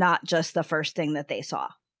stuff, not just the first thing that they saw.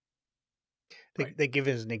 They give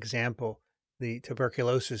as an example the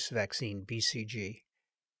tuberculosis vaccine, BCG.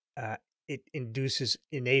 It induces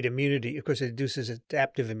innate immunity. Of course, it induces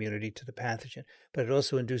adaptive immunity to the pathogen, but it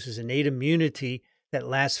also induces innate immunity that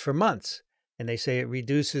lasts for months. And they say it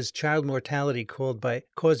reduces child mortality caused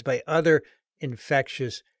by other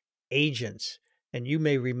infectious agents. And you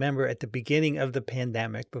may remember at the beginning of the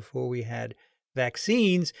pandemic, before we had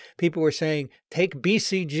vaccines, people were saying, take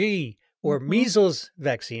BCG or measles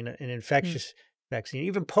vaccine, an infectious vaccine,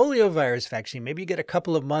 even poliovirus vaccine. Maybe you get a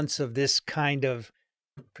couple of months of this kind of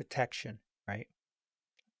protection, right?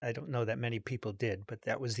 I don't know that many people did, but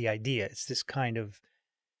that was the idea. It's this kind of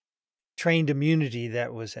trained immunity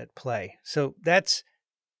that was at play. So that's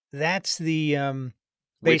the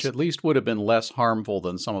which at least would have been less harmful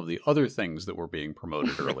than some of the other things that were being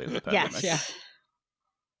promoted early in the pandemic. Yes.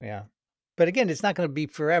 Yeah. But again, it's not going to be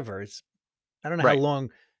forever. I don't know how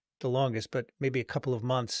long the longest, but maybe a couple of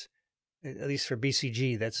months. At least for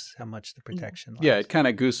BCG, that's how much the protection lasts. Yeah, it kind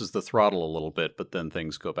of gooses the throttle a little bit, but then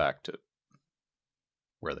things go back to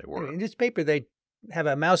where they were. In this paper, they have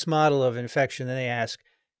a mouse model of infection, and they ask,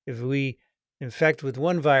 if we infect with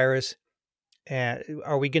one virus,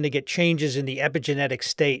 are we going to get changes in the epigenetic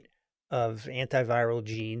state of antiviral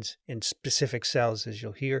genes in specific cells, as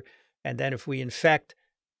you'll hear? And then if we infect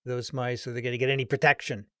those mice, are they going to get any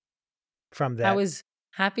protection from that? I was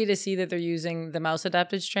happy to see that they're using the mouse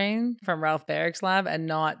adapted strain from Ralph Barrick's lab and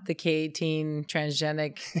not the K18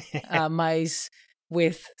 transgenic mice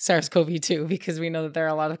with SARS-CoV-2, because we know that there are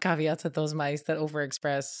a lot of caveats with those mice that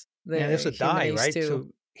overexpress the there's a die, right? too. So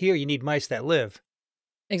here you need mice that live.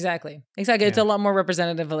 Exactly. It's a lot more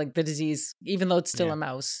representative of like the disease, even though it's still a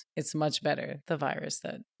mouse. It's much better, the virus,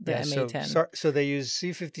 that the MA10. So they use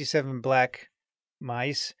C57 black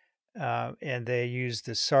mice, and they use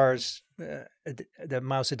the SARS, the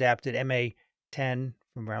mouse-adapted MA10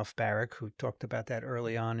 from Ralph Barrick, who talked about that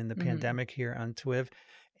early on in the pandemic here on TWiV.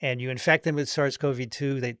 And you infect them with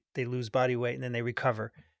SARS-CoV-2, they lose body weight, and then they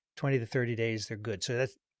recover. 20 to 30 days, they're good. So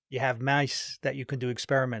you have mice that you can do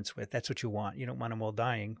experiments with. That's what you want. You don't want them all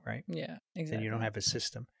dying, right? Yeah, exactly. Then you don't have a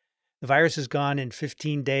system. The virus is gone in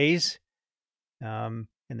 15 days, and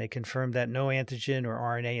they confirmed that no antigen or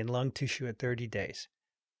RNA in lung tissue at 30 days.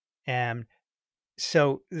 And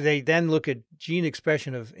so they then look at gene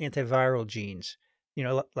expression of antiviral genes,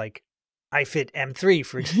 like IFIT M3,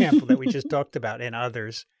 for example, that we just talked about, and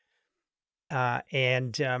others.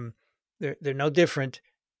 And they're no different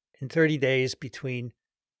in 30 days between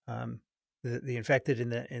the infected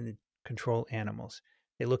and the control animals.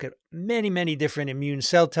 They look at many, many different immune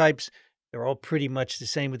cell types. They're all pretty much the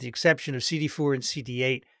same, with the exception of CD4 and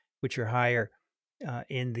CD8, which are higher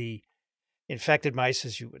in the infected mice,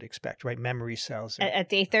 as you would expect, right? Memory cells. At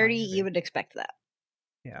day 30, you would expect that.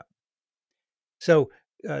 Yeah. So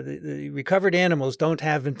the recovered animals don't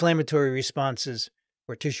have inflammatory responses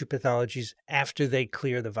or tissue pathologies after they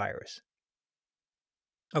clear the virus.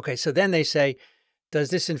 Okay, so then they say, does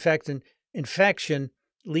this infection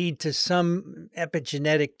lead to some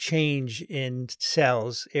epigenetic change in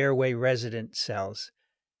cells, airway resident cells?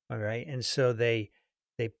 All right, and so they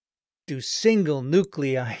do single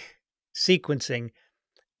nuclei sequencing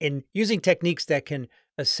in using techniques that can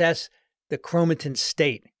assess the chromatin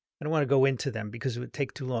state. I don't want to go into them because it would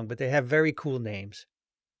take too long, but they have very cool names.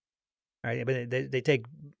 All right, but they take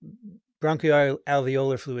bronchial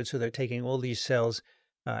alveolar fluid, so they're taking all these cells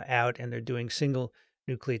out, and they're doing single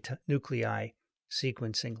nuclei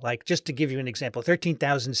sequencing. Like, just to give you an example,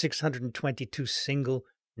 13,622 single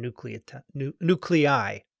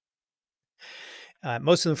nuclei.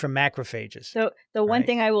 Most of them from macrophages. So the one right?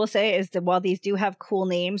 thing I will say is that while these do have cool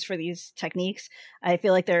names for these techniques, I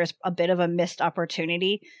feel like there's a bit of a missed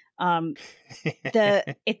opportunity.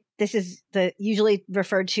 This is usually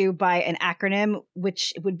referred to by an acronym,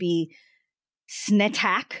 which would be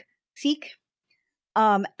SNATAC, seek.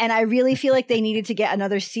 And I really feel like they needed to get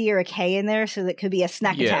another C or a K in there so that it could be a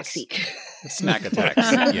snack attack seek. Snack attacks,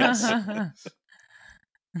 yes.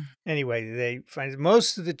 Anyway, they find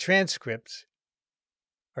most of the transcripts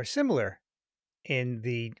are similar in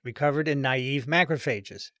the recovered and naive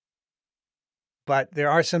macrophages. But there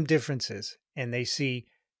are some differences, and they see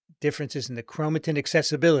differences in the chromatin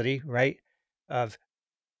accessibility, right, of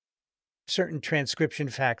certain transcription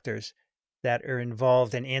factors that are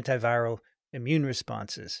involved in antiviral immune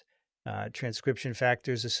responses, transcription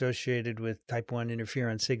factors associated with type 1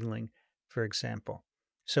 interferon signaling, for example.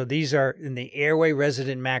 So these are in the airway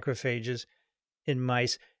resident macrophages in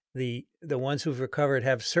mice. The ones who've recovered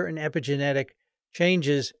have certain epigenetic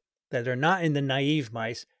changes that are not in the naive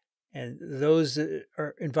mice, and those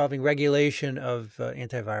are involving regulation of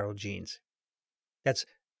antiviral genes. That's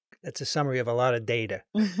a summary of a lot of data,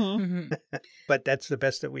 but that's the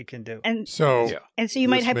best that we can do. And so you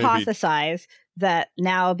might hypothesize that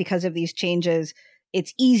now, because of these changes,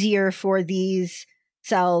 it's easier for these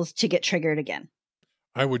cells to get triggered again.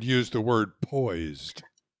 I would use the word poised.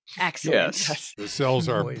 Excellent. Yes. The cells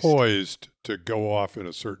are poised to go off in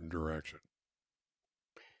a certain direction.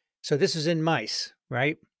 So this is in mice,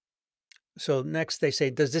 right? So next they say,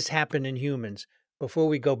 does this happen in humans? Before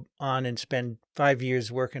we go on and spend 5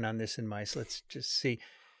 years working on this in mice, let's just see.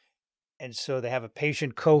 And so they have a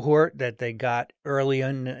patient cohort that they got early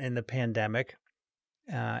in the pandemic.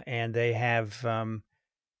 And they have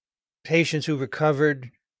patients who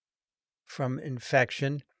recovered from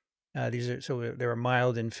infection. There were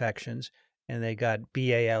mild infections, and they got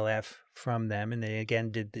BALF from them. And they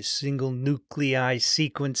again did the single nuclei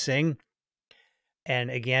sequencing, and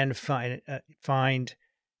again find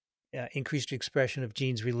increased expression of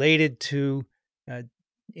genes related to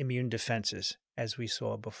immune defenses, as we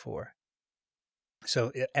saw before.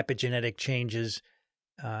 So epigenetic changes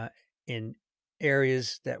in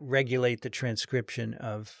areas that regulate the transcription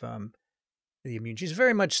of the immune genes,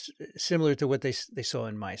 very much similar to what they saw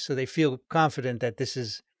in mice. So they feel confident that this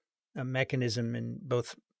is a mechanism in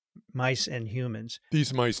both mice and humans.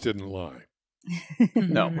 These mice didn't lie.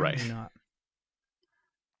 No, right. Not.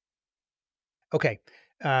 Okay.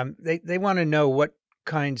 They want to know what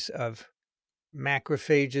kinds of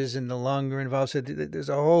macrophages in the lung are involved. So there's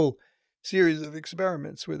a whole series of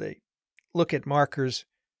experiments where they look at markers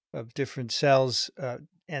of different cells,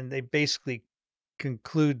 and they basically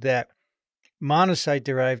conclude that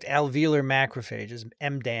monocyte-derived alveolar macrophages,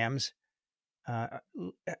 MDAMs,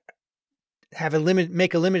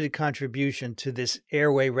 make a limited contribution to this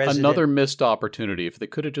airway resident. Another missed opportunity. If they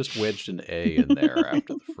could have just wedged an A in there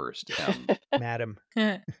after the first M. Madam.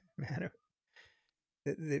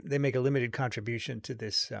 They make a limited contribution to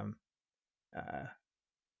this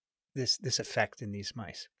this effect in these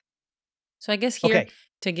mice. So I guess here,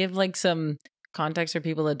 to give like some context for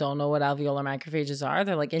people that don't know what alveolar macrophages are,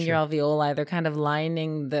 they're like in your alveoli, they're kind of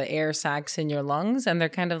lining the air sacs in your lungs, and they're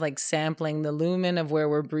kind of like sampling the lumen of where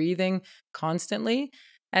we're breathing constantly.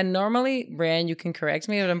 And normally, Brian, you can correct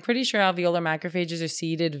me, but I'm pretty sure alveolar macrophages are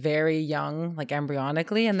seeded very young, like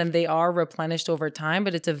embryonically, and then they are replenished over time,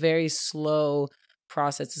 but it's a very slow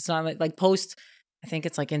process. It's not like post, I think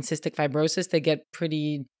it's like in cystic fibrosis, they get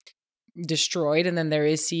pretty destroyed, and then there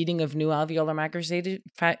is seeding of new alveolar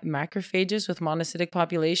macrophages with monocytic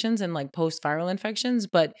populations and like post-viral infections.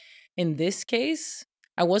 But in this case,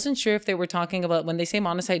 I wasn't sure if they were talking about, when they say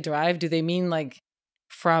monocyte derived, do they mean like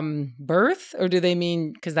from birth, or do they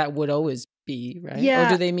mean, because that would always be, right? Yeah, or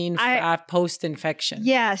do they mean post-infection?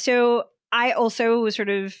 Yeah, so I also was sort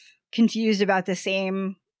of confused about the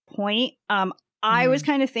same point. I was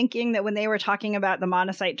kind of thinking that when they were talking about the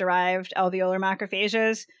monocyte derived alveolar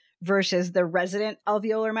macrophages versus the resident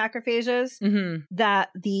alveolar macrophages, that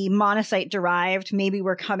the monocyte derived maybe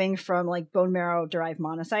were coming from like bone marrow derived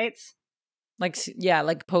monocytes. Like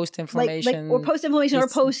post-inflammation. Or post-inflammation or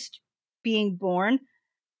post being born.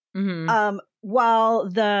 While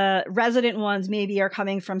the resident ones maybe are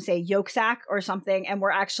coming from, say, yolk sac or something, and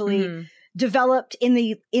were actually developed in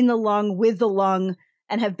the lung with the lung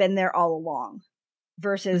and have been there all along,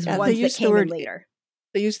 versus ones that came in later.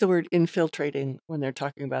 They use the word infiltrating when they're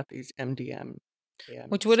talking about these MDM.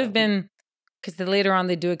 Which would have been, because later on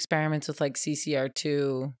they do experiments with like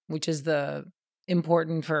CCR2, which is the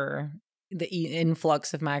important for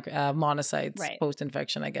influx of monocytes Right.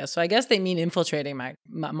 post-infection, I guess. So I guess they mean infiltrating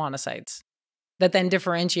monocytes that then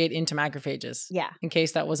differentiate into macrophages. Yeah. In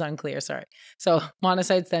case that was unclear, sorry. So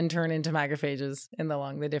monocytes then turn into macrophages in the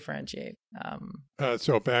lung. They differentiate.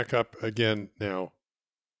 So back up again now,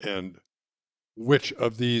 and which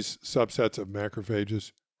of these subsets of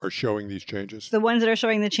macrophages are showing these changes? The ones that are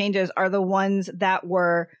showing the changes are the ones that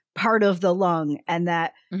were part of the lung and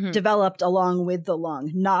that developed along with the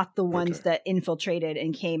lung, not the ones that infiltrated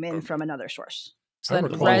and came in from another source. So I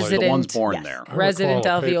then recall resident, the ones born yes. there. I resident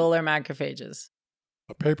recall a paper- alveolar macrophages.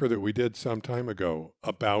 A paper that we did some time ago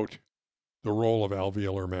about the role of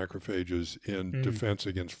alveolar macrophages in defense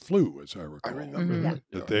against flu, as I I recall. remember Mhm. that.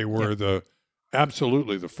 That they were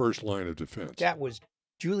absolutely the first line of defense. That was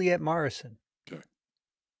Juliet Morrison.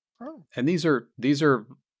 Oh, And these are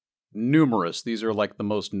numerous. These are like the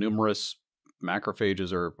most numerous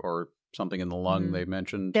macrophages or something in the lung they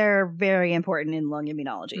mentioned. They're very important in lung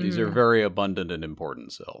immunology. These are very abundant and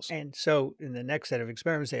important cells. And so in the next set of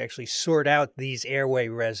experiments, they actually sort out these airway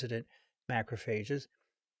resident macrophages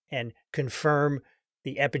and confirm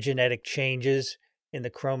the epigenetic changes in the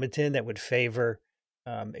chromatin that would favor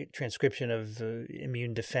transcription of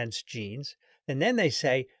immune defense genes. And then they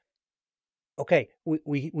say, okay,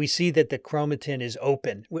 we see that the chromatin is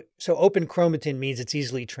open. So open chromatin means it's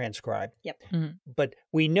easily transcribed. Yep. But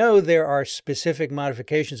we know there are specific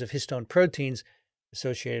modifications of histone proteins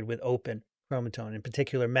associated with open chromatin, in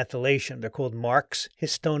particular methylation. They're called marks,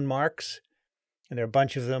 histone marks. And there are a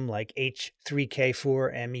bunch of them like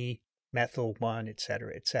H3K4, ME, methyl 1, et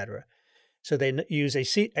cetera, et cetera. So they use a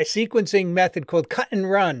sequencing method called cut and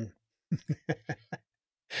run.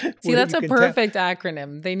 See, that's a perfect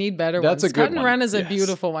acronym. They need better That's ones. a good Cut and one. run is a Yes.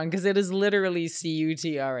 beautiful one because it is literally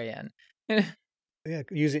CUTRAN. Yeah,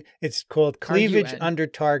 it's called cleavage RUN. under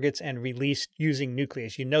targets and release using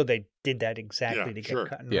nuclease. You know they did that exactly Yeah, to get sure.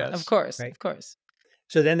 cut and Yes. run. Of course, Right. of course.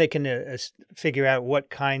 So then they can figure out what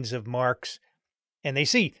kinds of marks, and they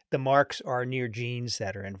see the marks are near genes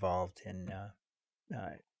that are involved in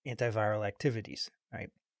antiviral activities, right?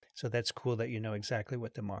 So that's cool that you know exactly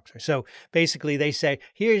what the marks are. So basically they say,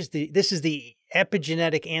 this is the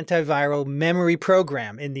epigenetic antiviral memory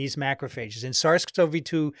program in these macrophages, in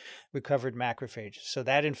SARS-CoV-2 recovered macrophages. So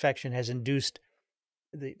that infection has induced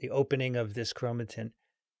the opening of this chromatin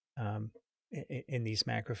in these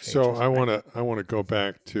macrophages. So I right? want to go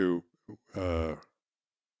back to I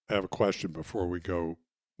have a question before we go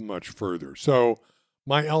much further. So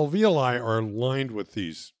my alveoli are lined with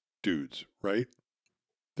these dudes, right?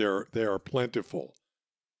 They are plentiful.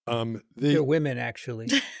 They're women, actually.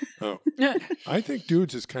 Oh, I think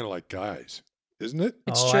dudes is kind of like guys, isn't it?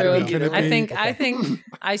 It's Oh, true. I don't know. Can it I be- think Okay.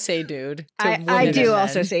 I say dude. to I women do and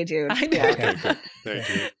also men. say dude. I know. Yeah, Okay, good. Thank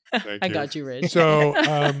you. Thank I you. got you, Rich. So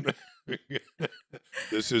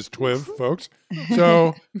this is TWiV, folks.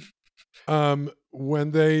 So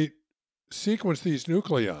when they sequence these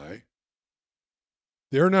nuclei,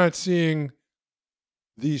 they're not seeing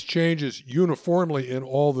these changes uniformly in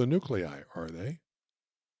all the nuclei, are they?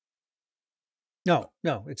 No,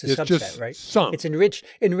 it's a It's subset, just right? some. It's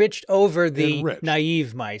enriched over the Enriched.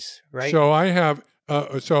 naive mice, right? So I have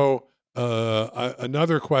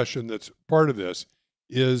another question that's part of this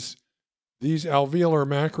is these alveolar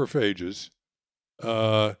macrophages.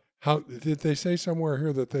 How did they say somewhere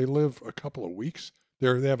here that they live a couple of weeks?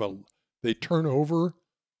 They turn over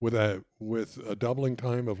with a doubling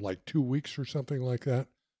time of like 2 weeks or something like that.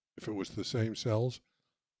 If it was the same cells,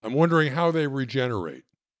 I'm wondering how they regenerate.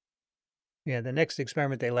 Yeah, the next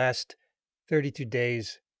experiment, they last 32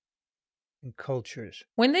 days in cultures.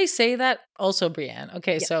 When they say that, also Brianne.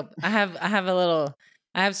 Okay, Yeah. so I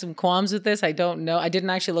have some qualms with this. I don't know. I didn't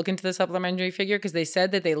actually look into the supplementary figure because they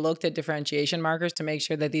said that they looked at differentiation markers to make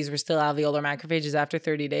sure that these were still alveolar macrophages after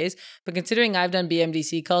 30 days. But considering I've done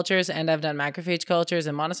BMDC cultures and I've done macrophage cultures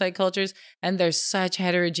and monocyte cultures, and there's such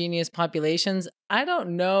heterogeneous populations, I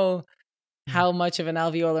don't know how much of an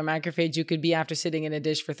alveolar macrophage you could be after sitting in a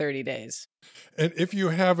dish for 30 days. And if you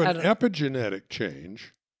have an epigenetic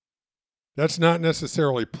change, that's not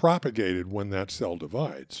necessarily propagated when that cell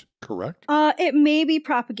divides, correct? It may be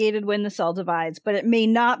propagated when the cell divides, but it may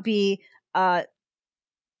not be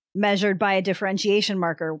measured by a differentiation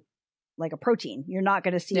marker like a protein. You're not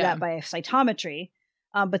going to see that by cytometry.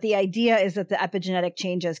 But the idea is that the epigenetic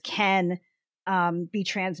changes can be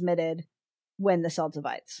transmitted when the cell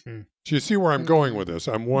divides. So you see where I'm going with this.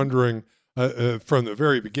 I'm wondering from the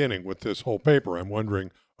very beginning with this whole paper, I'm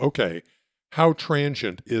wondering, okay, how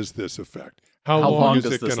transient is this effect? How long is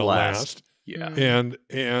does it this going to last? Yeah. And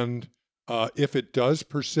if it does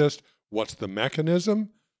persist, what's the mechanism?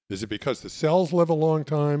 Is it because the cells live a long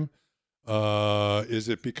time? Is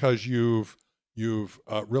it because you've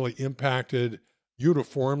really impacted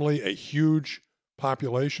uniformly a huge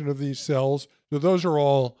population of these cells? So those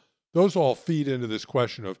all feed into this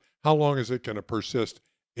question of how long is it going to persist,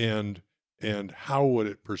 and how would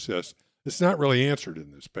it persist? It's not really answered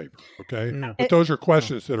in this paper, okay? No. But those are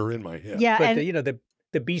questions that are in my head. Yeah, But and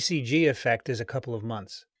the BCG effect is a couple of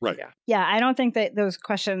months. Right. yeah, I don't think that those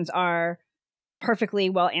questions are perfectly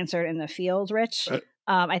well answered in the field, Rich.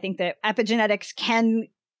 I think that epigenetics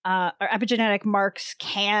or epigenetic marks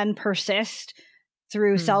can persist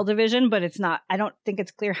through cell division, but I don't think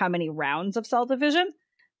it's clear how many rounds of cell division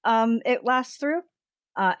it lasts through.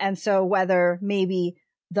 And so whether maybe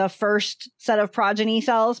the first set of progeny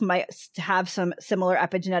cells might have some similar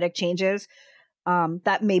epigenetic changes,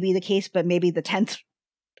 that may be the case, but maybe the 10th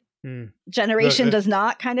generation does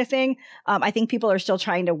not, kind of thing. I think people are still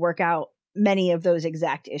trying to work out many of those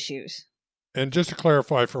exact issues. And just to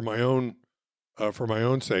clarify for my own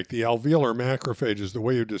sake, the alveolar macrophages, the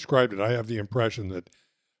way you described it, I have the impression that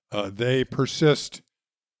they persist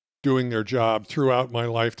doing their job throughout my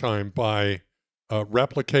lifetime by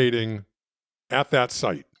replicating at that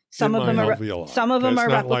site. Some of them are Like,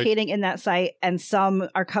 replicating in that site, and some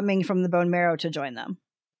are coming from the bone marrow to join them.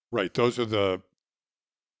 right. Those are the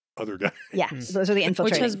other guys. Yeah, those are the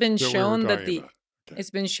infiltrating. Which has been that we were shown that talking about.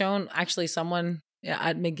 it's been shown, actually, someone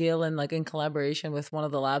at McGill and like in collaboration with one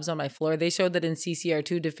of the labs on my floor, they showed that in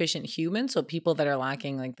CCR2 deficient humans, so people that are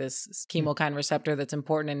lacking like this chemokine receptor that's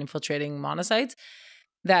important in infiltrating monocytes,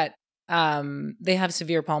 that they have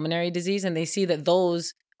severe pulmonary disease, and they see that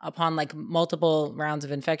those, upon like multiple rounds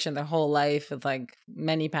of infection their whole life with like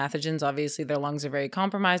many pathogens, obviously their lungs are very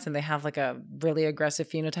compromised and they have like a really aggressive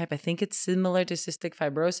phenotype. I think it's similar to cystic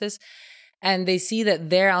fibrosis. And they see that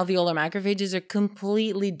their alveolar macrophages are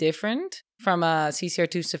completely different from a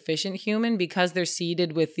CCR2 sufficient human because they're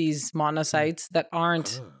seeded with these monocytes that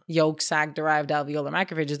aren't yolk sac derived alveolar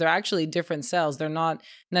macrophages. They're actually different cells. They're not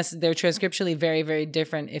they're transcriptionally very, very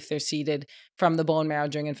different if they're seeded from the bone marrow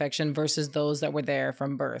during infection versus those that were there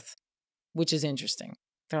from birth, which is interesting.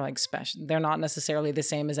 They're like special. They're not necessarily the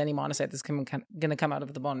same as any monocyte that's going to come out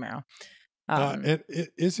of the bone marrow. And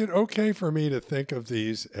is it okay for me to think of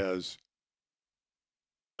these as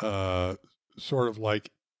sort of like,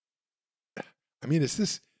 I mean,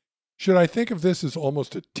 should I think of this as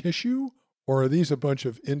almost a tissue, or are these a bunch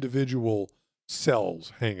of individual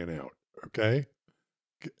cells hanging out? Okay.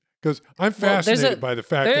 Because I'm fascinated by the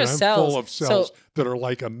fact that I'm full of cells that are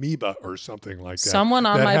like amoeba or something like that. Someone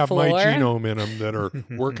on that my have floor, my genome in them that are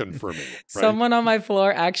working for me. Right? Someone on my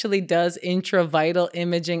floor actually does intravital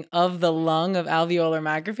imaging of the lung of alveolar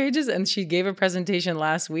macrophages, and she gave a presentation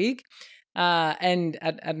last week. And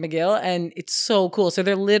at McGill, and it's so cool. So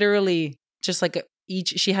they're literally just like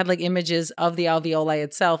she had like images of the alveoli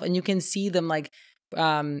itself, and you can see them like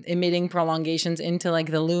emitting prolongations into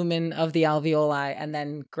like the lumen of the alveoli and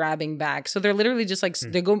then grabbing back. So they're literally just like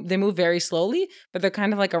they move very slowly, but they're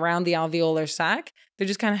kind of like around the alveolar sac. They're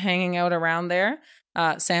just kind of hanging out around there,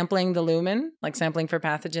 sampling the lumen, like sampling for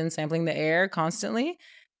pathogens, sampling the air constantly.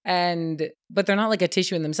 But they're not like a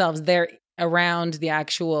tissue in themselves. They're around the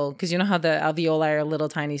actual, because you know how the alveoli are little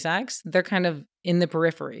tiny sacs? They're kind of in the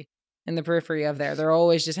periphery of there. They're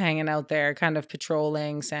always just hanging out there, kind of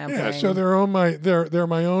patrolling, sampling. Yeah, so they're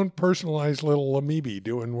my own personalized little amoeba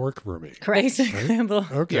doing work for me. Correct. Right?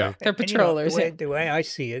 Okay. Yeah. They're patrollers. And, the way I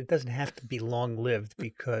see it, it doesn't have to be long-lived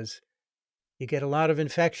because you get a lot of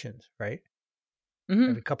infections, right? Mm-hmm.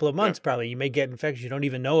 Every couple of months, probably, you may get infections you don't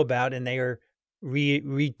even know about, and they are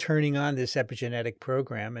returning on this epigenetic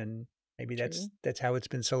program, and maybe that's how it's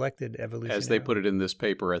been selected evolutionarily. As they put it in this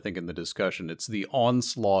paper, I think in the discussion, it's the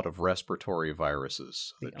onslaught of respiratory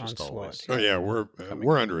viruses. The onslaught. Oh yeah,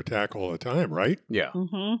 we're under attack all the time, right? Yeah.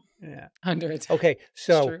 Mm-hmm. Yeah. Under attack. Okay,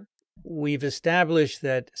 so we've established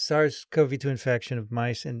that SARS-CoV-2 infection of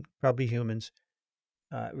mice and probably humans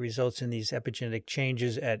results in these epigenetic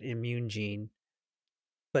changes at immune gene.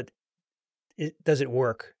 But does it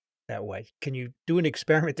work that way? Can you do an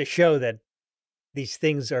experiment to show that these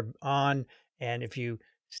things are on, and if you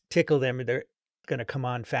tickle them, they're going to come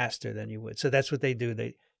on faster than you would? So that's what they do.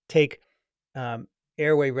 They take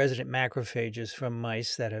airway resident macrophages from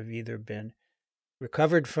mice that have either been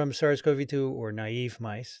recovered from SARS-CoV-2 or naive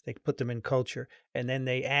mice. They put them in culture, and then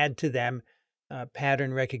they add to them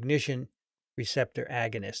pattern recognition receptor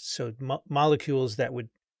agonists, so molecules that would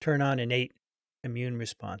turn on innate immune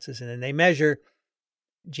responses. And then they measure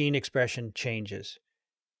gene expression changes.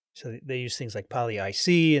 So they use things like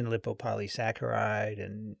poly-IC and lipopolysaccharide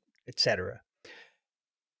and et cetera.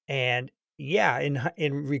 And yeah,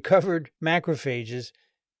 in recovered macrophages,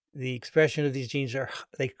 the expression of these genes are,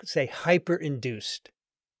 they say, hyper-induced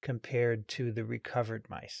compared to the recovered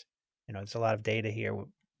mice. There's a lot of data here.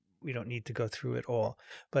 We don't need to go through it all,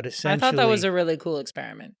 but essentially, I thought that was a really cool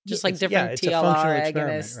experiment. Just like different it's a functional TLR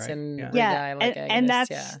experiment, agonists right? and Yeah, regi-like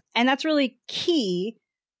agonists. And that's really key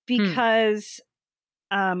because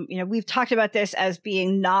we've talked about this as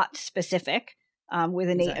being not specific with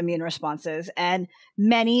innate immune responses, and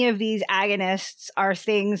many of these agonists are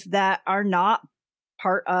things that are not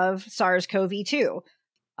part of SARS-CoV-2,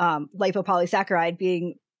 lipopolysaccharide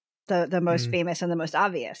being the most famous and the most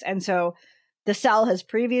obvious. And so the cell has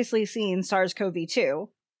previously seen SARS-CoV-2,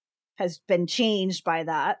 has been changed by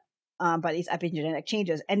that, by these epigenetic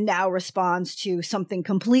changes, and now responds to something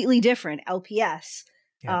completely different, LPS,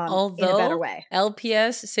 in a better way.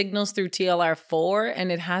 LPS signals through TLR4,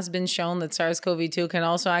 and it has been shown that SARS-CoV-2 can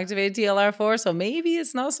also activate TLR4, so maybe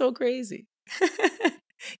it's not so crazy.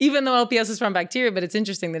 Even though LPS is from bacteria, but it's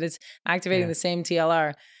interesting that it's activating the same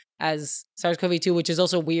TLR as SARS-CoV-2, which is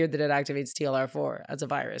also weird that it activates TLR4 as a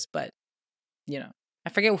virus. But, I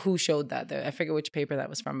forget who showed that. I forget which paper that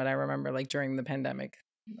was from, but I remember like during the pandemic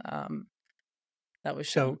that was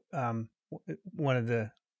shown. So one of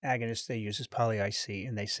the agonists they use is poly-IC,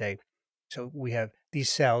 and they say, so we have these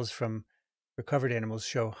cells from recovered animals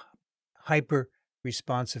show hyper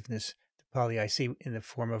responsiveness to poly-IC in the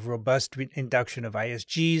form of robust induction of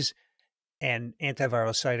ISGs and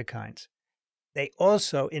antiviral cytokines. They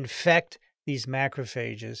also infect these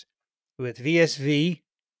macrophages with VSV,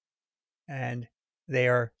 and they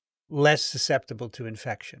are less susceptible to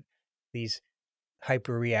infection, these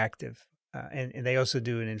hyperreactive. And they also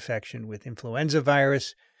do an infection with influenza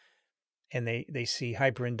virus, and they see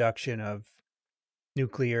hyperinduction of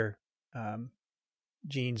nuclear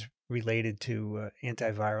genes related to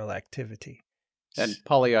antiviral activity. And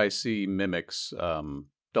poly-IC mimics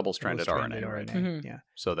double-stranded RNA, right? Mm-hmm. Yeah.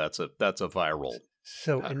 So that's a viral.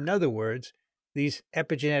 So pattern. In other words, these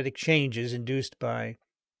epigenetic changes induced by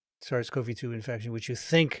SARS-CoV-2 infection, which you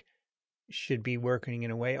think should be working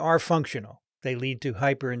in a way, are functional. They lead to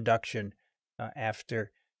hyperinduction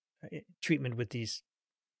after treatment with these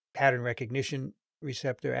pattern recognition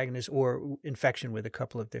receptor agonists or infection with a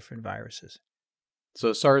couple of different viruses.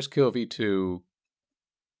 So SARS-CoV-2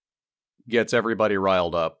 gets everybody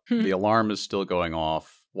riled up. The alarm is still going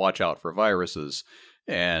off. Watch out for viruses.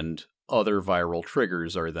 And other viral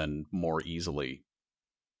triggers are then more easily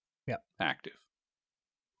active.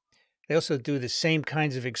 They also do the same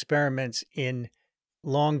kinds of experiments in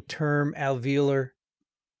long-term alveolar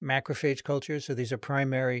macrophage cultures. So these are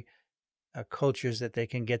primary cultures that they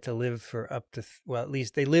can get to live for up to, at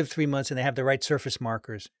least they live 3 months, and they have the right surface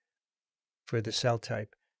markers for the cell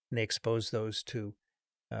type. And they expose those to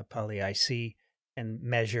poly-IC and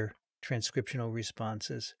measure transcriptional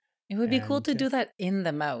responses. It would be cool to do that in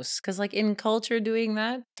the mouse, because like in culture doing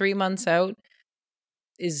that 3 months out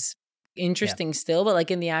is interesting still, but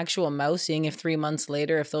like in the actual mouse, seeing if 3 months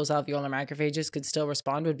later, if those alveolar macrophages could still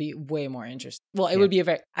respond would be way more interesting. Well, it would be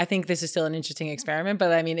I think this is still an interesting experiment,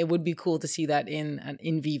 but I mean, it would be cool to see that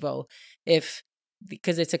in vivo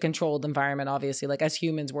because it's a controlled environment, obviously. Like as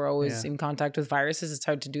humans, we're always in contact with viruses. It's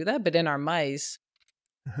hard to do that, but in our mice,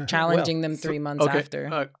 challenging them 3 months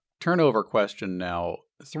after. Turnover question now.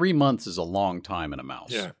 3 months is a long time in a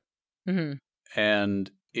mouse. Yeah. Mm-hmm.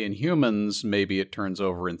 And in humans, maybe it turns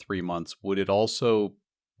over in 3 months. Would it also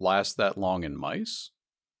last that long in mice?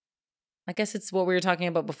 I guess it's what we were talking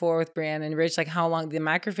about before with Brianne and Rich, like how long the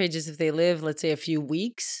macrophages, if they live, let's say a few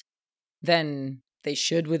weeks, then they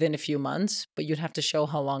should within a few months, but you'd have to show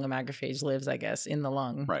how long a macrophage lives, I guess, in the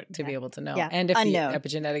lung to be able to know. Yeah. And if unknown. the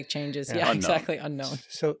epigenetic changes. Unknown. Exactly. Unknown.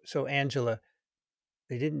 So Angela,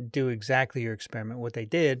 they didn't do exactly your experiment. What they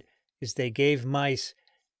did is they gave mice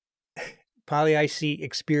poly-IC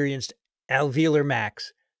experienced alveolar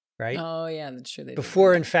max, right? Oh, yeah, that's true.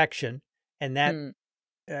 Before infection, and that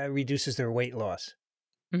reduces their weight loss.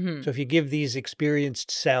 Mm-hmm. So if you give these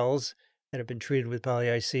experienced cells that have been treated with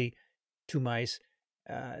poly-IC to mice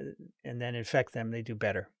and then infect them, they do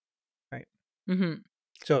better, right? Mm-hmm.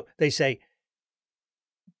 So they say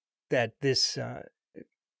that this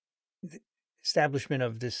establishment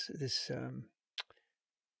of this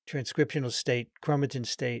transcriptional state, chromatin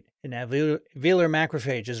state in alveolar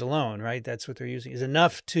macrophages alone, right? That's what they're using, is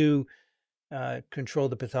enough to control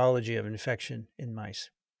the pathology of infection in mice.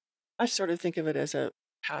 I sort of think of it as a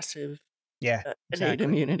passive innate exactly.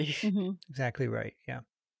 immunity. Mm-hmm. Exactly right. Yeah.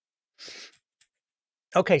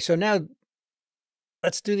 Okay, so now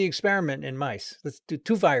let's do the experiment in mice. Let's do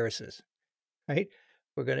 2 viruses, right?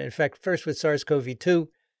 We're going to infect first with SARS-CoV-2,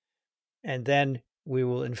 and then we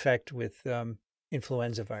will infect with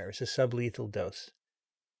influenza virus, a sublethal dose.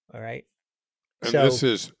 All right. And So this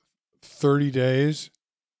is 30 days.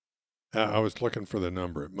 I was looking for the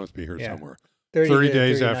number. It must be here Yeah. somewhere. 30 to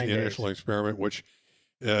days after 39 the days. initial experiment, which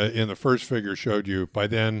in the first figure showed you by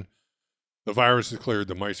then the virus is cleared,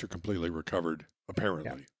 the mice are completely recovered,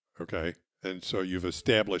 apparently. Okay. And so you've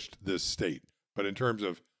established this state. But in terms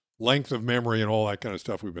of length of memory and all that kind of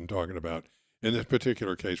stuff we've been talking about, in this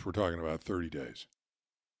particular case, we're talking about 30 days.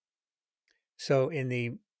 So in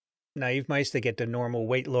the naive mice, they get the normal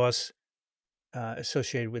weight loss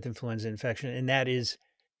associated with influenza infection, and that is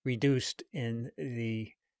reduced in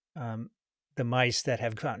the mice that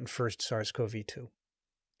have gotten first SARS-CoV-2. So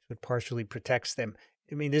it partially protects them.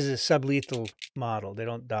 I mean, this is a sublethal model; they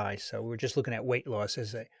don't die. So we're just looking at weight loss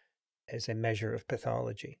as a measure of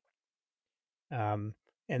pathology. And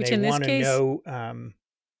Which they in this want to case, know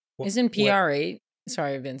isn't PR8?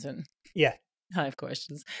 Sorry, Vincent. Yeah. I have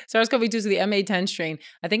questions. SARS-CoV-2 is the MA10 strain.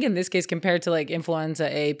 I think in this case, compared to like influenza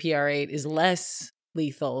A, PR8 is less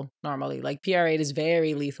lethal normally. Like PR8 is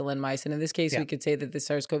very lethal in mice. And in this case, we could say that the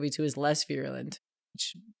SARS-CoV-2 is less virulent,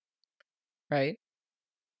 right?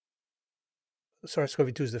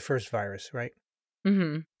 SARS-CoV-2 is the first virus, right?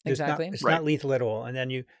 Mm-hmm. Exactly. It's not lethal at all. And then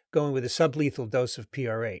you go in with a sublethal dose of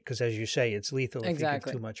PR8, because as you say, it's lethal if you give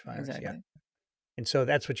too much virus. Exactly. Yeah. And so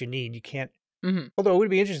that's what you need. You can't, Mm-hmm. although it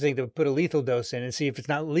would be interesting to put a lethal dose in and see if it's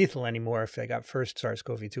not lethal anymore if they got first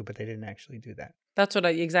SARS-CoV-2, but they didn't actually do that. That's what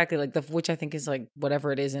exactly like which I think is like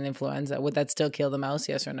whatever it is in influenza. Would that still kill the mouse?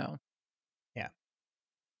 Yes or no? Yeah.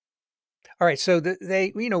 All right. So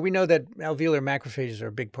we know that alveolar macrophages are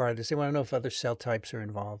a big part of this. They want to know if other cell types are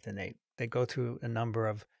involved, and they go through a number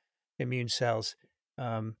of immune cells.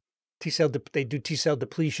 They do T cell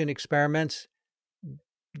depletion experiments.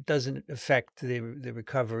 Doesn't affect the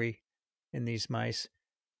recovery in these mice.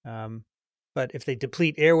 But if they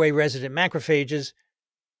deplete airway resident macrophages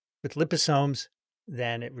with liposomes,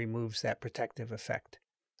 then it removes that protective effect.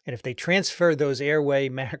 And if they transfer those airway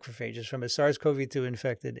macrophages from a SARS-CoV-2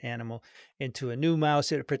 infected animal into a new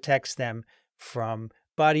mouse, it protects them from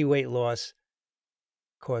body weight loss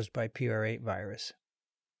caused by PR8 virus.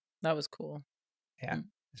 That was cool. Yeah,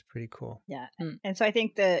 it's pretty cool. Yeah. And so I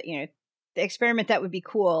think the experiment that would be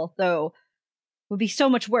cool, though, would be so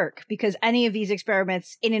much work, because any of these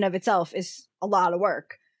experiments in and of itself is a lot of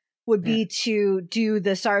work, would be to do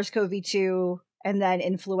the SARS-CoV-2 and then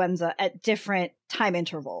influenza at different time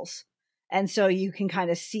intervals. And so you can kind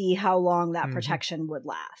of see how long that protection would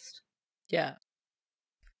last. Yeah,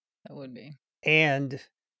 that would be. And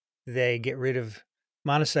they get rid of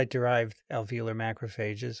monocyte-derived alveolar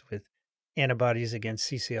macrophages with antibodies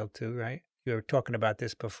against CCL2, right? You were talking about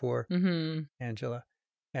this before, Angela.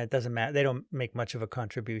 And it doesn't matter. They don't make much of a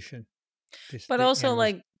contribution. But also,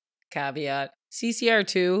 like, caveat,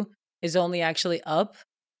 CCR2 is only actually up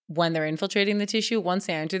when they're infiltrating the tissue. Once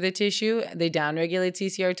they enter the tissue, they downregulate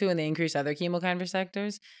CCR2 and they increase other chemokine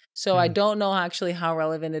receptors. So I don't know actually how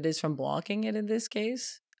relevant it is from blocking it in this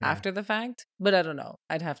case after the fact. But I don't know.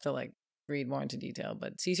 I'd have to like read more into detail.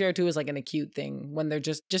 But CCR2 is like an acute thing when they're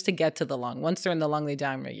just to get to the lung. Once they're in the lung, they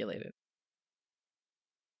downregulate it.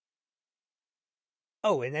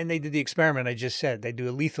 Oh, and then they did the experiment I just said. They do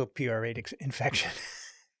a lethal PR8 infection.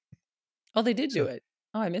 Oh, they did do it.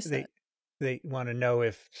 Oh, I missed that. They want to know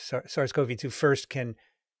if SARS-CoV-2 first can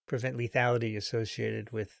prevent lethality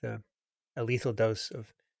associated with a lethal dose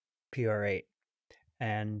of PR8.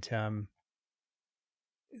 And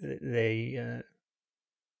they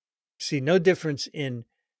see no difference in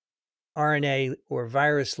RNA or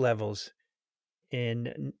virus levels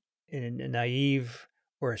in naive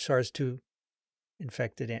or SARS-2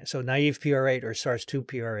 infected, so naive PR8 or SARS-2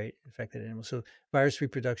 PR8 infected animals. So virus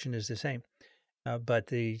reproduction is the same, but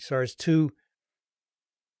the SARS-2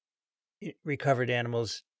 recovered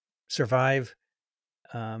animals survive,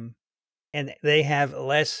 and they have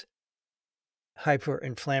less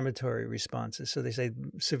hyperinflammatory responses. So they say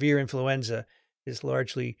severe influenza is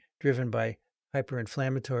largely driven by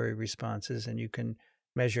hyperinflammatory responses, and you can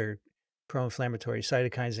measure pro-inflammatory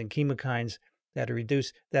cytokines and chemokines that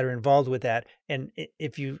are involved with that. And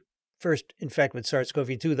if you first infect with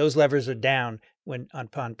SARS-CoV-2, those levels are down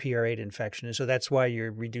upon PR8 infection, and so that's why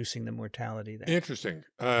you're reducing the mortality there. Interesting.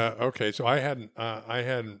 Okay, so I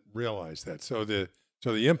hadn't realized that. So the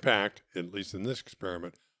impact, at least in this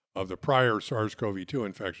experiment, of the prior SARS-CoV-2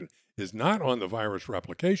 infection is not on the virus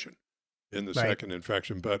replication in the second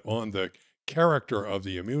infection, but on the character of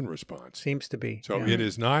the immune response. Seems to be. So it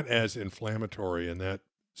is not as inflammatory, and that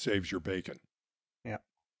saves your bacon. Yeah,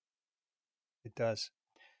 it does.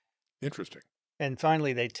 Interesting. And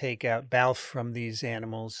finally, they take out BALF from these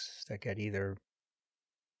animals that get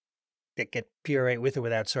PR8 with or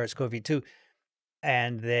without SARS-CoV-2.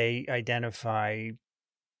 and they identify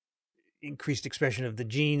increased expression of the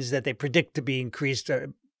genes that they predict to be increased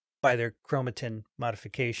by their chromatin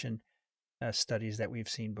modification studies that we've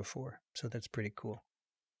seen before. So that's pretty cool.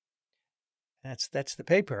 That's the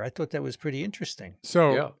paper. I thought that was pretty interesting.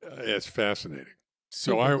 So it's fascinating.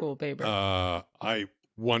 Super cool paper. I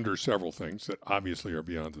wonder several things that obviously are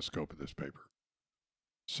beyond the scope of this paper.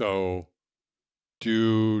 So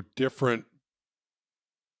do different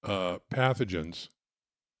pathogens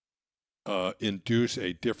induce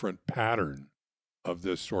a different pattern of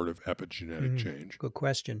this sort of epigenetic change? Good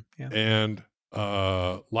question. Yeah. And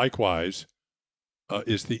likewise,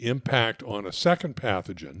 is the impact on a second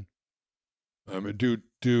pathogen,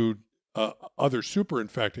 do other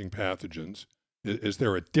super-infecting pathogens, is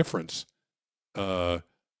there a difference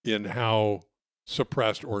in how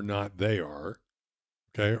suppressed or not they are?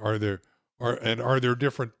 Okay, are there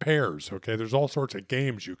different pairs? Okay, there's all sorts of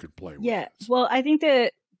games you could play with. Yeah, well, I think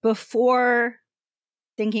that before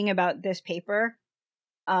thinking about this paper,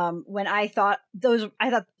 when I thought those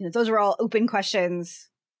were all open questions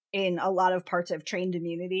in a lot of parts of trained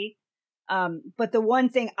immunity. But the one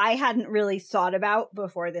thing I hadn't really thought about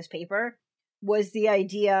before this paper was the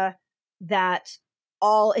idea that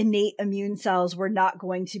all innate immune cells were not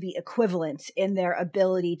going to be equivalent in their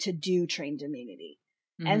ability to do trained immunity.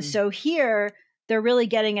 And so here, they're really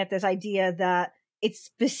getting at this idea that it's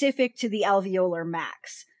specific to the alveolar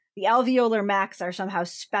macs. The alveolar macs are somehow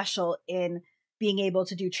special in being able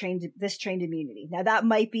to do trained immunity. Now, that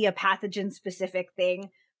might be a pathogen-specific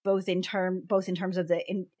thing, both in terms of the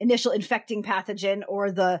initial infecting pathogen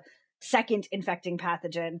or the second infecting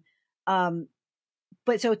pathogen.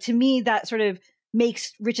 But so to me, that sort of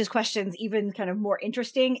makes Rich's questions even kind of more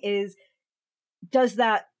interesting is, does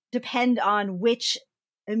that depend on which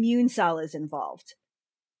immune cell is involved?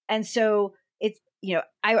 And so it's,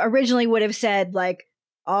 I originally would have said I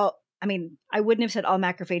wouldn't have said all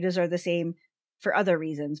macrophages are the same for other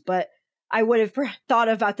reasons, but I would have thought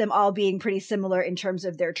about them all being pretty similar in terms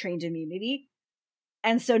of their trained immunity.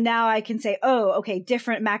 And so now I can say, oh, okay,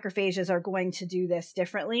 different macrophages are going to do this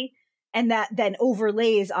differently. And that then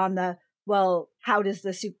overlays on how does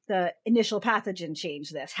the initial pathogen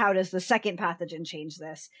change this? How does the second pathogen change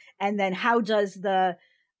this? And then how does the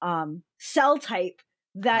cell type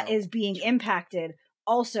that is being impacted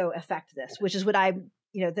also affect this, which is what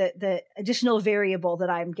the additional variable that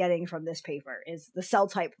I'm getting from this paper is the cell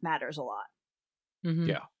type matters a lot. Mm-hmm.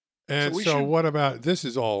 Yeah. And so what about, this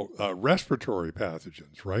is all respiratory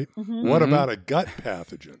pathogens, right? Mm-hmm. What about a gut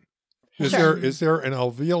pathogen? Is Sure. there an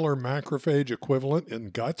alveolar macrophage equivalent in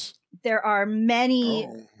guts? There are many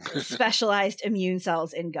specialized immune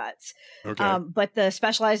cells in guts. Okay. But the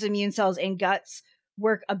specialized immune cells in guts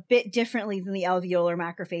work a bit differently than the alveolar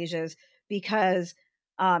macrophages because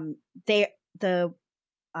the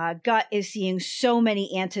gut is seeing so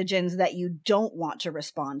many antigens that you don't want to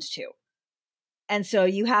respond to. And so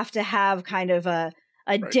you have to have kind of a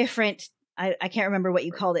different, I can't remember what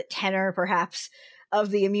you called it, tenor perhaps, of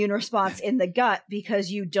the immune response in the gut because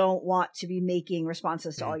you don't want to be making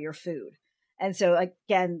responses to all your food. And so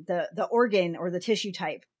again, the organ or the tissue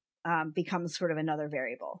type becomes sort of another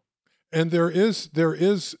variable. And there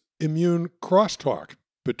is immune crosstalk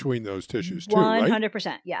between those tissues too, right?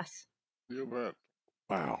 100%, yes. You bet.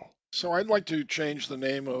 Wow. So I'd like to change the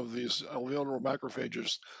name of these alveolar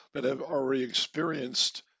macrophages that have already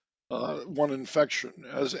experienced one infection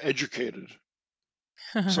as educated.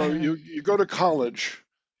 So you go to college,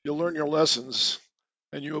 you learn your lessons,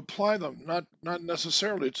 and you apply them, not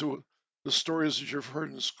necessarily to the stories that you've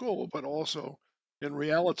heard in school, but also in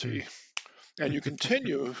reality. And you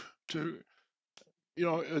continue to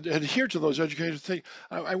adhere to those educated things.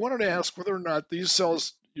 I wanted to ask whether or not these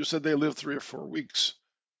cells, you said they live 3 or 4 weeks,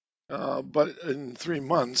 but in 3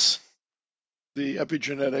 months, the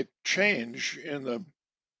epigenetic change in the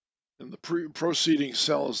preceding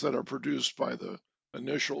cells that are produced by the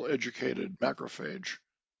initial educated macrophage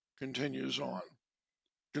continues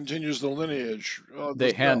the lineage.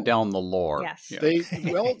 They hand down the lore. Yes. Yeah.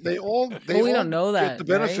 They all don't know get that, the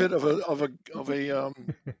benefit right? of a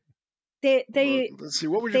They let's see,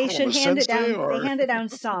 what would you they call should them, a hand it sensei, down. or They hand it down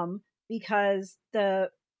some because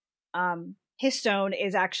the histone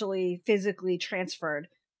is actually physically transferred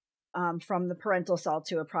from the parental cell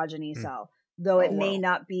to a progeny cell, though it may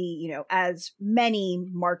not be as many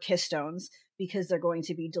marked histones because they're going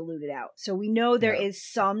to be diluted out. So we know there is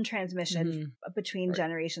some transmission between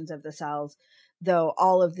generations of the cells, though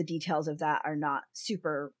all of the details of that are not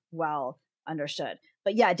super well understood.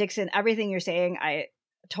 But yeah, Dixon, everything you're saying, I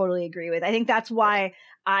totally agree with. I think that's why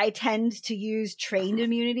I tend to use trained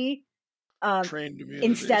immunity Trained immunity.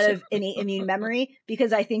 instead of innate immune memory,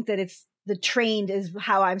 because I think that it's the trained is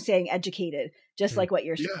how I'm saying educated, just like what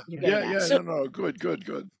you're getting at. So, no,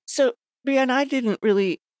 good. So, Brianne, I didn't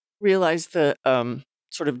really realize the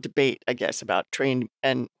sort of debate, I guess, about trained.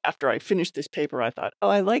 And after I finished this paper, I thought, oh,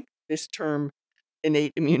 I like this term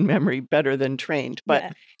innate immune memory better than trained.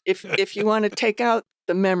 But if you want to take out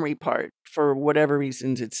the memory part, for whatever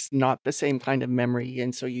reasons, it's not the same kind of memory.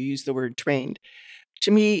 And so you use the word trained.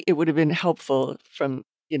 To me, it would have been helpful from,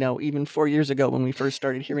 even 4 years ago when we first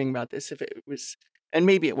started hearing about this, if it was, and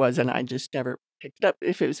maybe it was, and I just never picked it up,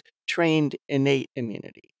 if it was trained innate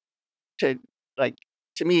immunity. To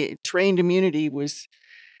me, trained immunity was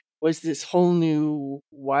this whole new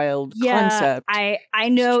wild concept. I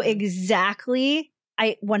know exactly.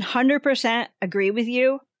 I 100% agree with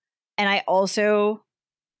you. And I also,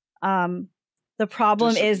 the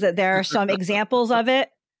problem is that there are some examples of it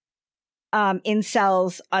in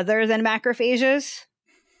cells other than macrophages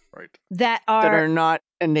that are not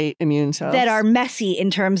innate immune cells. That are messy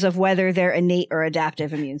in terms of whether they're innate or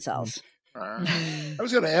adaptive immune cells. I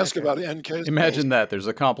was going to ask about NK cells. Imagine that. There's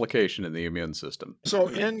a complication in the immune system. So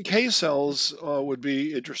NK cells would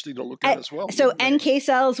be interesting to look at as well. So NK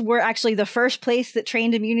cells were actually the first place that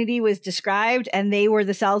trained immunity was described, and they were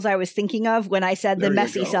the cells I was thinking of when I said the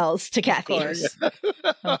messy cells to Kathy. Of course.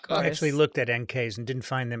 I actually looked at NKs and didn't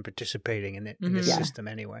find them participating in this system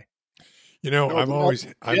anyway. I've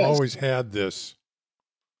always had this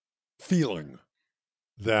feeling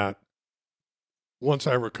that once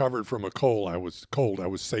I recovered from a cold, I was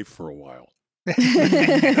safe for a while.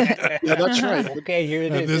 Yeah, that's right. Okay, here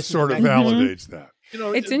it is. And this sort of validates that.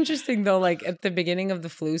 It's interesting though, like at the beginning of the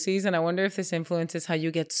flu season, I wonder if this influences how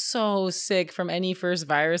you get so sick from any first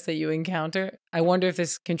virus that you encounter. I wonder if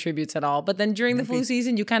this contributes at all. But then during the flu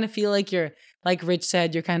season, you kind of feel like you're, like Rich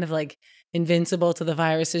said, you're kind of like invincible to the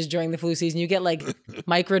viruses during the flu season. You get like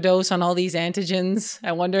microdose on all these antigens.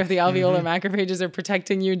 I wonder if the alveolar macrophages are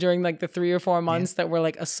protecting you during like the 3 or 4 months that we're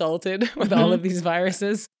like assaulted with all of these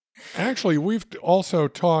viruses. Actually, we've also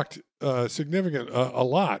talked a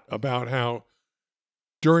lot about how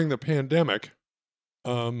during the pandemic,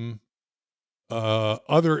 other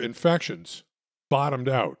infections bottomed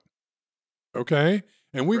out. Okay?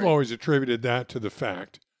 And we've always attributed that to the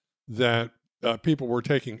fact that people were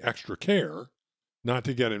taking extra care not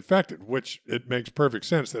to get infected, which it makes perfect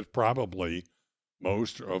sense. That's probably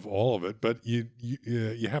most of all of it. But you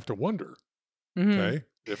have to wonder, okay,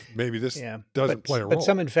 if maybe this doesn't play a role. But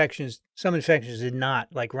some infections did not.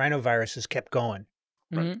 Like rhinoviruses kept going.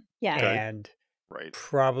 Yeah. And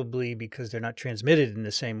probably because they're not transmitted in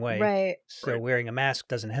the same way. Right. So wearing a mask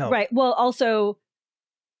doesn't help. Right. Well, also,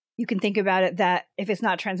 you can think about it that if it's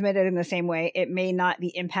not transmitted in the same way, it may not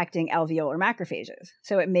be impacting alveolar macrophages.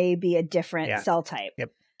 So it may be a different cell type.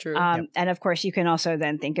 Yep. True. And of course, you can also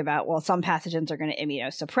then think about, well, some pathogens are going to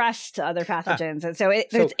immunosuppress to other pathogens. And so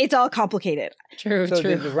it's all complicated. True. So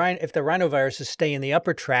if the rhinoviruses stay in the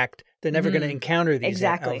upper tract, they're never going to encounter these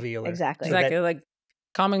alveolar. Exactly. Like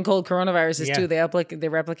common cold coronaviruses too. They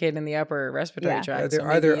replicate in the upper respiratory tract.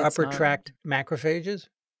 Are there upper tract macrophages?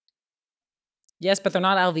 Yes, but they're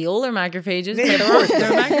not alveolar macrophages. They're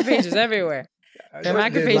macrophages everywhere. They're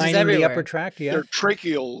macrophages everywhere. The upper tract, They're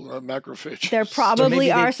tracheal macrophages. There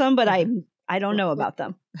probably are some, but I don't know about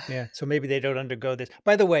them. Yeah, so maybe they don't undergo this.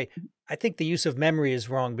 By the way, I think the use of memory is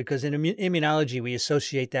wrong because in immunology, we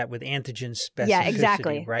associate that with antigen specificity. Yeah,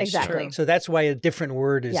 exactly. Right? Exactly. So that's why a different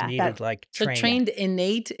word is needed, like trained. So trained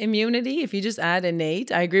innate immunity, if you just add innate,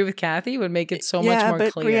 I agree with Kathy, would make it so much more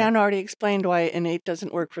but clear. Brianne already explained why innate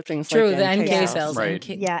doesn't work for things like the NK cells. Right.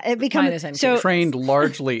 It becomes trained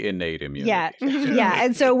largely innate immunity. Yeah.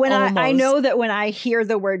 And so when I know that when I hear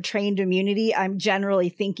the word trained immunity, I'm generally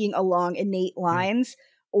thinking along innate lines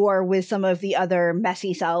or with some of the other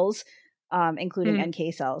messy cells. Including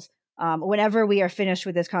NK cells. Whenever we are finished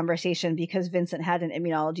with this conversation, because Vincent had an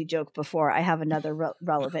immunology joke before, I have another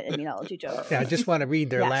relevant immunology joke. Yeah, I just want to read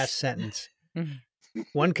their last sentence.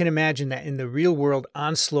 One can imagine that in the real-world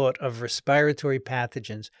onslaught of respiratory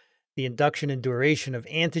pathogens, the induction and duration of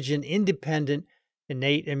antigen-independent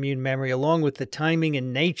innate immune memory, along with the timing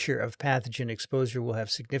and nature of pathogen exposure, will have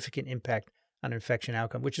significant impact on infection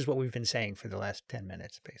outcome, which is what we've been saying for the last 10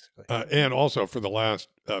 minutes, basically. And also for the last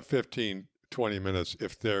 15, 20 minutes,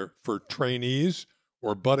 if they're for trainees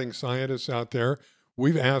or budding scientists out there,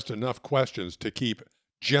 we've asked enough questions to keep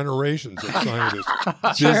generations of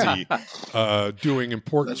scientists busy doing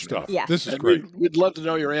important stuff. Yeah. This is great. We'd love to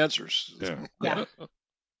know your answers. Yeah.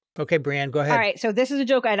 Okay, Brianne, go ahead. All right. So this is a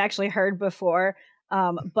joke I'd actually heard before,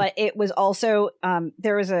 but it was also,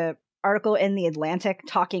 there was a article in The Atlantic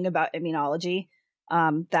talking about immunology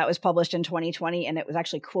that was published in 2020, and it was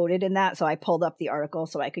actually quoted in that. So I pulled up the article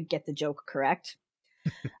so I could get the joke correct.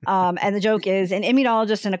 And the joke is, an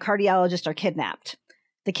immunologist and a cardiologist are kidnapped.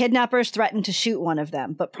 The kidnappers threaten to shoot one of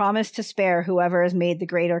them, but promise to spare whoever has made the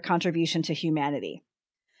greater contribution to humanity.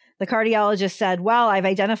 The cardiologist said, well, I've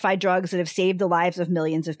identified drugs that have saved the lives of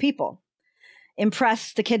millions of people.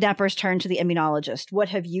 Impressed, the kidnappers turned to the immunologist. What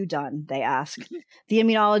have you done? They asked. The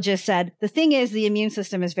immunologist said, the thing is, the immune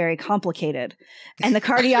system is very complicated. And the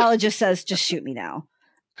cardiologist says, just shoot me now.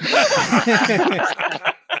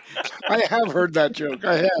 I have heard that joke.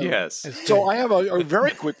 I have. Yes. So I have a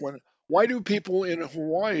very quick one. Why do people in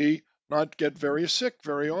Hawaii not get very sick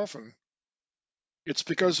very often? It's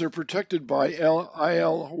because they're protected by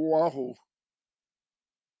IL-Oahu.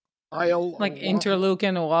 Like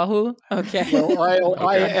interleukin Oahu? Okay. Well,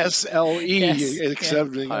 ISLE, Yes.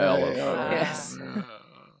 except Yes.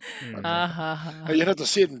 you have to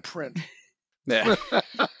see it in print. Yeah.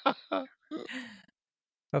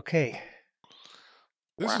 Okay.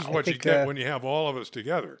 This is Wow. what I you think, get when you have all of us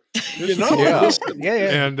together. You know, Yeah.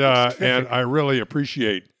 Yeah. And I really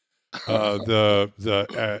appreciate the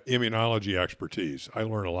immunology expertise. I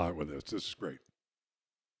learn a lot with this. This is great.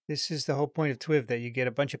 This is the whole point of TWiV, that you get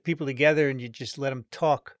a bunch of people together and you just let them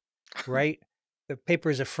talk, right? The paper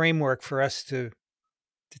is a framework for us to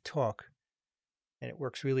talk, and it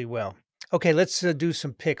works really well. Okay, let's do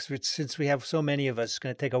some picks. Since we have so many of us, it's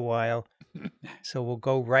going to take a while. So we'll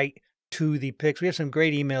go right to the picks. We have some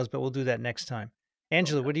great emails, but we'll do that next time.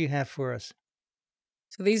 Angela, what do you have for us?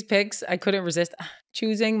 So these picks, I couldn't resist.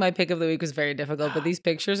 Choosing my pick of the week was very difficult, but these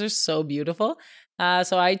pictures are so beautiful.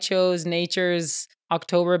 So I chose Nature's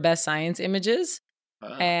October Best Science Images.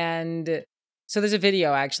 And so there's a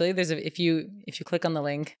video, actually. If you click on the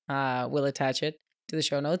link, we'll attach it to the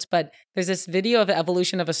show notes. But there's this video of the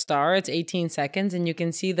evolution of a star. It's 18 seconds, and you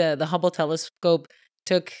can see the Hubble telescope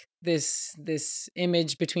took this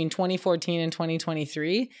image between 2014 and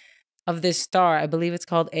 2023 of this star. I believe it's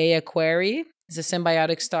called A Aquarii. It's a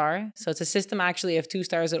symbiotic star. So it's a system actually of two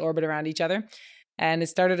stars that orbit around each other. And it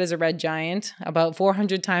started as a red giant, about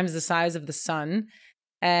 400 times the size of the sun.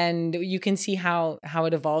 And you can see how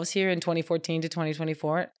it evolves here in 2014 to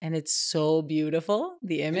 2024. And it's so beautiful,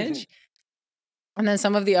 the image. And then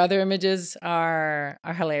some of the other images are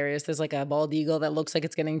hilarious. There's like a bald eagle that looks like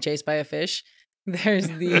it's getting chased by a fish. There's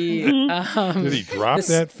the... Did he drop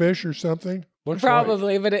that fish or something?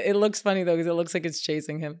 Probably, but it looks funny though, because it looks like it's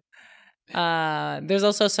chasing him. There's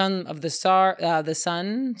also sun of the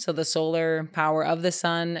sun, so the solar power of the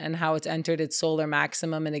sun and how it's entered its solar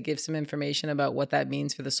maximum, and it gives some information about what that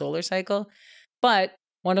means for the solar cycle. But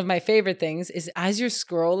one of my favorite things is, as you're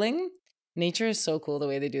scrolling, nature is so cool the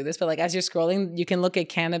way they do this, but like as you're scrolling, you can look at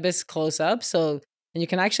cannabis close up. And you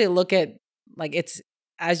can actually look at, like, it's,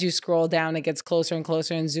 as you scroll down, it gets closer and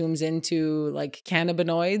closer and zooms into like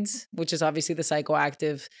cannabinoids, which is obviously the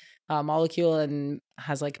psychoactive molecule, and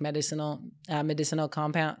has like medicinal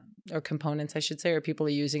compound or components, I should say, or people are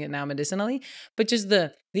using it now medicinally. But just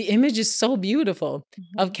the image is so beautiful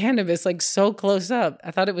of cannabis, like so close up.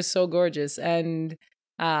 I thought it was so gorgeous. And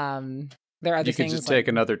there are other you things. You could just take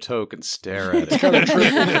another toke and stare at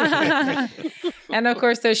it. And of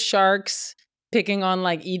course, there's sharks picking on,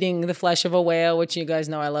 like, eating the flesh of a whale, which you guys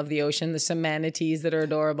know I love the ocean. There's some manatees that are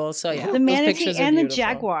adorable. So yeah, the manatee pictures are and the beautiful.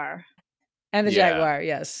 jaguar. And the jaguar,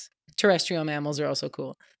 yes. Terrestrial mammals are also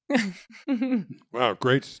cool. Wow,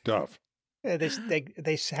 great stuff. Yeah,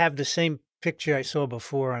 they have the same picture I saw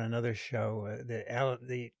before on another show.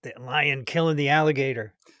 The lion killing the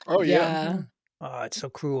alligator. Oh yeah. Oh, it's so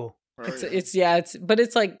cruel. It's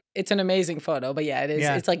an amazing photo, but yeah, it is.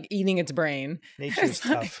 Yeah. It's like eating its brain. Nature's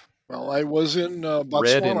tough. Well, I was in Botswana.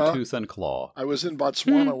 Red in tooth and claw. I was in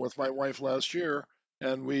Botswana with my wife last year,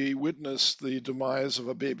 and we witnessed the demise of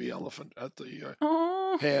a baby elephant at the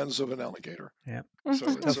hands of an alligator. Yeah. So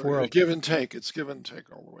it's a give and take. It's give and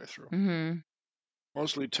take all the way through. Mm-hmm.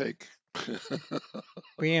 Mostly take.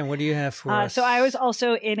 Brianne, what do you have for us? So I was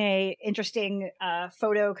also in a interesting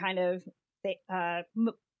photo kind of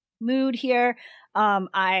mood here.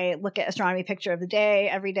 I look at astronomy picture of the day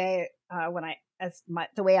every day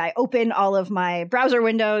the way I open all of my browser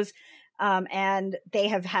windows, and they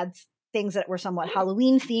have had things that were somewhat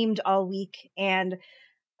Halloween themed all week. And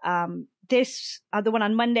this, the one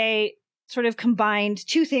on Monday, sort of combined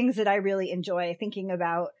two things that I really enjoy: thinking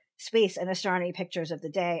about space and astronomy pictures of the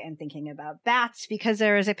day, and thinking about bats, because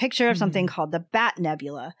there is a picture of something called the Bat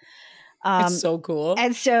Nebula. It's so cool.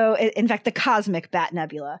 And so, in fact, the Cosmic Bat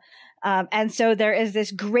Nebula. And so there is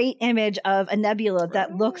this great image of a nebula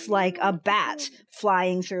that looks like a bat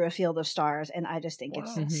flying through a field of stars. And I just think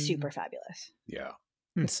it's super fabulous. Yeah.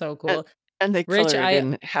 It's so cool. And they Rich, color it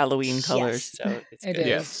in Halloween colors, Yes. so it's It good.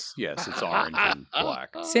 is. Yes, it's orange and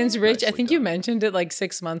black. Since Rich, I Nicely think you done. mentioned it like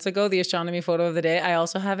 6 months ago, the astronomy photo of the day. I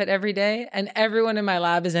also have it every day, and everyone in my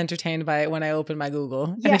lab is entertained by it when I open my Google,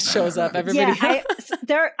 and Yeah. it shows up. Everybody,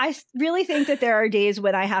 I really think that there are days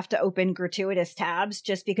when I have to open gratuitous tabs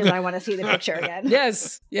just because I want to see the picture again.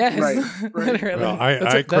 yes, Right. literally. Well,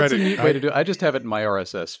 That's I a credit neat way to do it. I just have it in my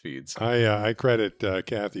RSS feeds. I credit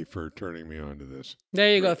Kathy for turning me on to this.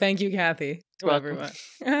 There you go. Thank you, Kathy. To Welcome.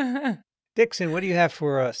 everyone. Dixon, what do you have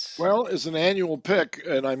for us? Well, as an annual pick,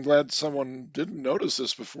 and I'm glad someone didn't notice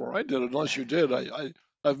this before I did, unless you did.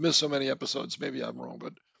 I've missed so many episodes, maybe I'm wrong,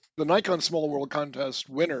 but the Nikon Small World Contest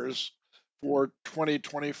winners for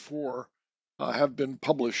 2024 have been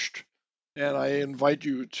published, and I invite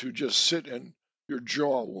you to just sit and your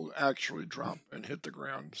jaw will actually drop and hit the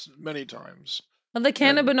ground many times. Well, the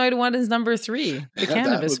cannabinoid one is number 3. The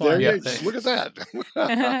cannabis there one. you Yeah. go. Look at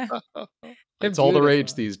that. They're It's all the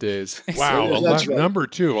rage beautiful. these days. Wow, That's right. number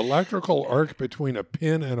 2, electrical arc between a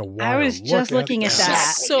pin and a wire. I was just looking at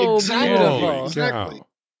that. So beautiful. Exactly.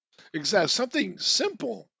 Exactly. Something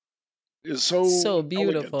simple is so So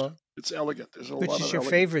beautiful. elegant. It's elegant. There's a Which lot is of your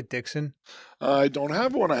elegance. favorite, Dixon? I don't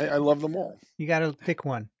have one. I love them all. You got to pick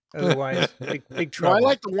one. Otherwise, big No, trouble. I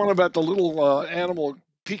like the one about the little animal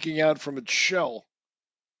peeking out from its shell.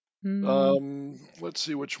 Let's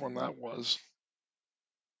see which one that was.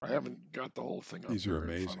 I haven't got the whole thing up These are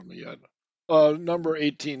here in front of amazing. me yet. Number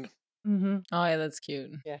 18. Mm-hmm. Oh, yeah, that's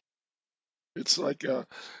cute. It's like,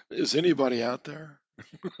 is anybody out there?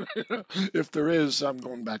 If there is, I'm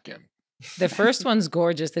going back in. The first one's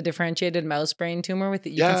gorgeous. The differentiated mouse brain tumor with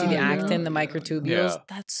you can see the Yeah, actin, the yeah, microtubules. yeah.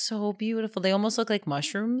 That's so beautiful. They almost look like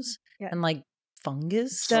mushrooms Yeah. and like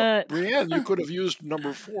fungus. The- Brianne, you could have used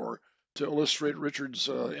number 4 to illustrate Richard's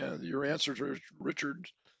your answer to Richard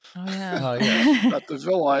Oh yeah. Oh, yeah. at the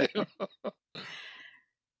villi.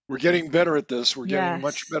 We're getting better at this. We're getting Yes.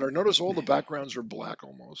 much better. Notice all the backgrounds are black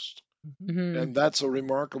almost. Mhm. And that's a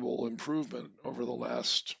remarkable improvement over the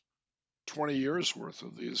last 20 years worth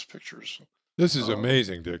of these pictures. This is Oh.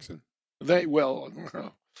 amazing, Dixon.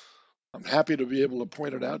 I'm happy to be able to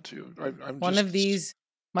point it out to you. I'm One just of these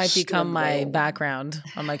might become stunned by my all of them. background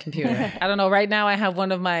on my computer. I don't know. Right now, I have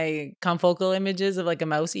one of my confocal images of like a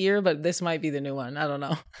mouse ear, but this might be the new one. I don't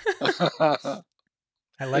know.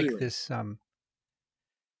 I like Anyway. this.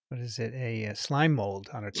 What is it? A slime mold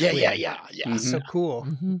on a yeah, twig. yeah. Mhm. So cool.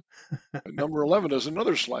 Number 11 is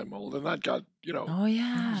another slime mold, and that got, Oh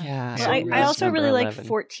yeah. Yeah. Well, So I that's also number really like 11.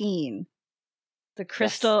 14. The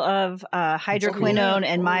crystal of hydroquinone yeah.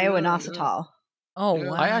 and Oh, myoinositol. Oh Yeah.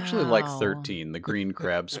 wow. I actually like 13, the green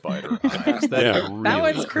crab spider eyes. That Yeah. is really That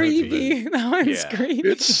one's creepy. That one's Yeah. creepy.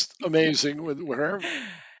 It's amazing. Whenever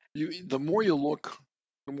the more you look,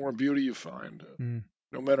 the more beauty you find. Mm.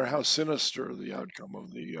 No matter how sinister the outcome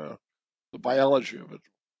of the biology of it.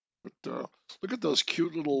 But look at those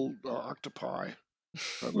cute little octopi,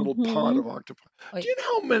 that little pod of octopi. Wait. Do you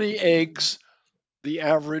know how many eggs the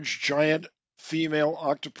average giant female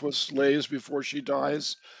octopus lays before she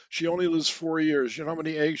dies? She only lives 4 years. You know how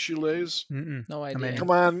many eggs she lays? Mm-mm. No How idea. many?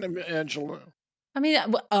 Come on, Angela. I mean,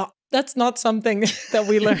 that's not something that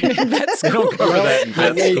we learn in vet They school. don't cover that in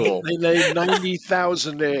vet school. They lay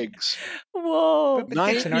 90,000 eggs. Whoa. But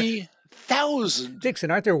Dixon, 90,000.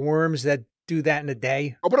 Dixon, aren't there worms that do that in a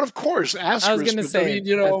day? Oh, but of course, asterisk. gonna but say, I mean,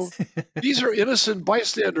 you know, that's- these are innocent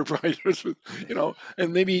bystander fighters, you know,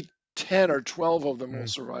 and maybe 10 or 12 of them will Mm.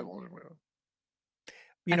 survive.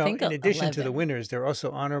 You I know, think in addition to the 11. winners, there are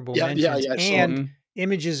also honorable Yeah, mentions I saw and Mhm.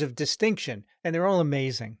 images of distinction, and they're all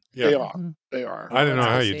amazing. They Yeah. are. They are. I don't know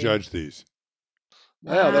Let's how go you see. judge these.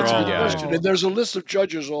 Yeah, that's a good Wow. question. And there's a list of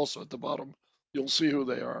judges also at the bottom. You'll see who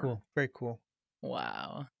they are. Cool. Very cool.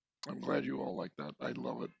 Wow. I'm glad you all like that. I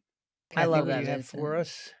love it. I Kathy, love what that, do you have Vincent. for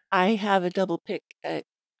us? I have a double pick.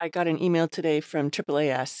 I got an email today from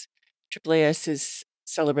AAAS. AAAS is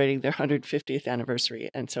celebrating their 150th anniversary.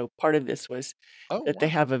 And so part of this was Oh, that they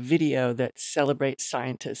wow. have a video that celebrates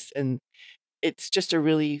scientists. And it's just a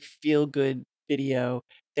really feel good video.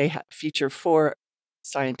 They feature 4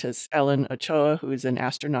 scientists: Ellen Ochoa, who is an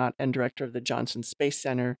astronaut and director of the Johnson Space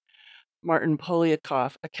Center; Martin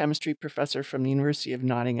Polyakov, a chemistry professor from the University of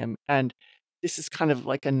Nottingham. And this is kind of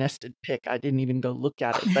like a nested pick. I didn't even go look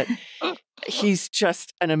at it, but he's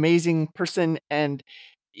just an amazing person. And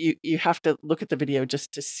you have to look at the video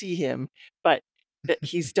just to see him. But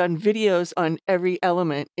he's done videos on every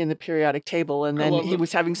element in the periodic table. And I then love he it.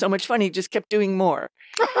 was having so much fun, he just kept doing more.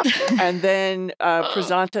 And then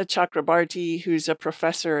Prasanta Chakrabarti, who's a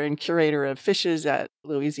professor and curator of fishes at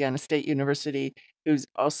Louisiana State University, who's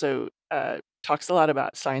also talks a lot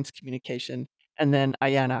about science communication. And then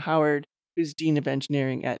Ayanna Howard, who's Dean of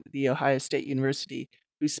Engineering at The Ohio State University,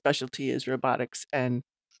 whose specialty is robotics and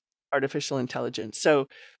artificial intelligence. So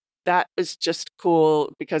that was just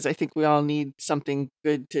cool because I think we all need something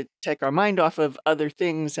good to take our mind off of other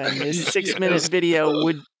things, and this 6-minute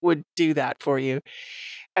video would do that for you.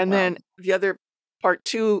 And then the other part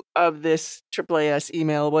 2 of this AAAS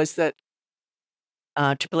email was that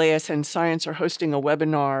AAAS and Science are hosting a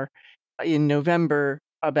webinar in November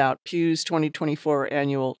about Pew's 2024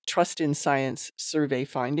 annual Trust in Science survey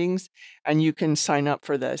findings. And you can sign up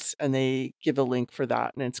for this, and they give a link for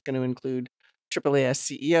that. And it's going to include AAAS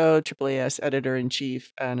CEO, AAAS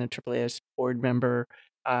editor-in-chief, and a AAAS board member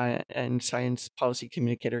and science policy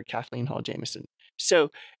communicator, Kathleen Hall Jameson.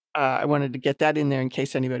 So I wanted to get that in there in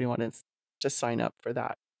case anybody wanted to sign up for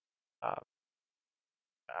that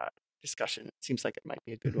discussion. It seems like it might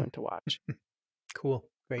be a good one to watch. Cool.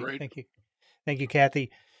 Great. Thank you. Thank you,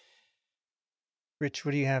 Kathy. Rich,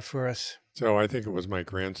 what do you have for us? So I think it was my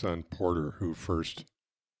grandson, Porter, who first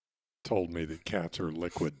told me that cats are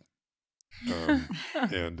liquid.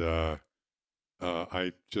 And I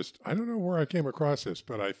don't know where I came across this,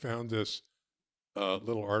 but I found this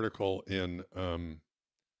little article in,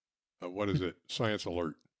 what is it? Science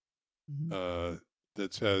Alert,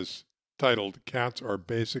 that says, titled, "Cats Are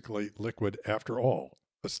Basically Liquid After All,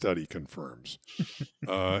 a Study Confirms."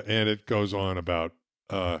 And it goes on about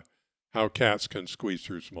how cats can squeeze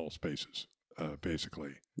through small spaces,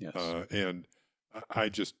 basically. Yes. And I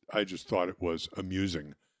just thought it was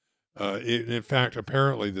amusing. In fact,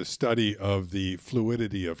 apparently the study of the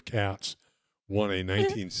fluidity of cats won a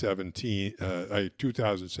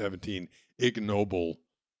 2017 Ig Nobel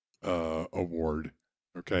award.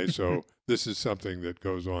 Okay, so this is something that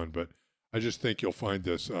goes on, but I just think you'll find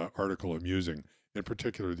this article amusing, in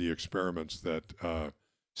particular the experiments that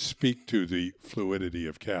speak to the fluidity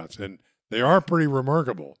of cats. And they are pretty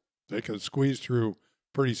remarkable. They can squeeze through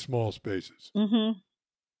pretty small spaces. Mm-hmm.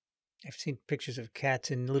 I've seen pictures of cats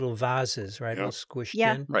in little vases, right? Yep. All squished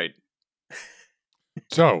Yeah. in. Right.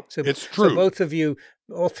 So it's true. So both of you,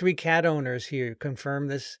 all 3 cat owners here, confirm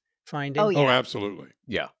this finding? Oh, yeah. Oh, absolutely.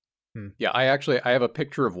 Yeah. Yeah, I have a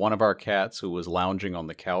picture of one of our cats who was lounging on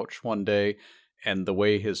the couch one day, and the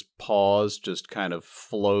way his paws just kind of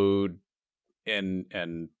flowed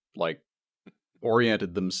and like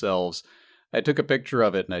oriented themselves. I took a picture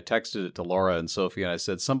of it and I texted it to Laura and Sophie, and I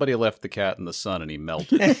said, somebody left the cat in the sun and he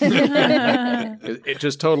melted. It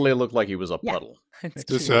just totally looked like he was a puddle.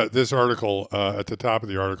 This article, at the top of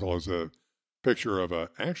the article is a picture of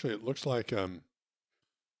actually it looks like a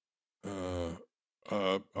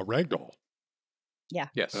rag doll. Yeah.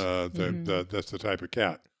 Yes. That's the type of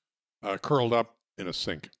cat curled up in a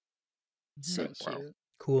sink. So Wow. cute.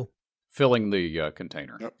 Cool. Filling the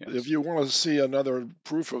container. Yep. Yes. If you want to see another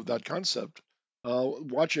proof of that concept,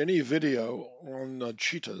 watch any video on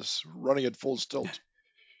cheetahs running at full stilt.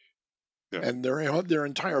 Yeah. And their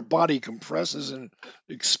entire body compresses and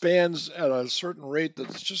expands at a certain rate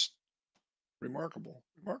that's just remarkable.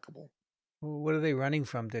 Remarkable. Well, what are they running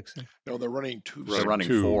from, Dixon? No, they're running to They're running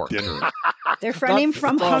to for dinner. They're running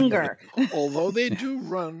from hunger. Although they do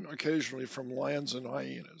run occasionally from lions and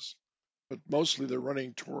hyenas, but mostly they're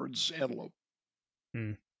running towards antelope.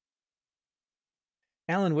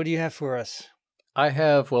 Alan, what do you have for us? I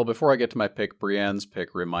have, well, before I get to my pick, Brienne's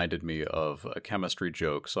pick reminded me of a chemistry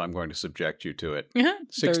joke, so I'm going to subject you to it.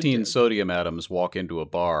 16 sodium atoms walk into a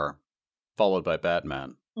bar, followed by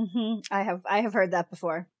Batman. Mm-hmm. I have heard that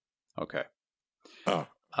before. Okay. Oh.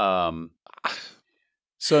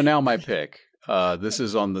 So now my pick. This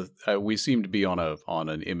is on the. We seem to be on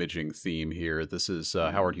an imaging theme here. This is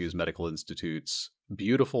Howard Hughes Medical Institute's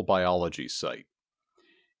beautiful biology site,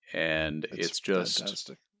 and it's just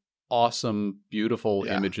fantastic. Awesome, beautiful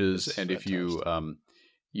Yeah, images. it's And if fantastic.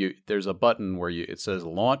 you there's a button where it says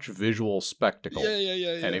launch visual spectacle.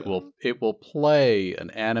 Yeah. And it will play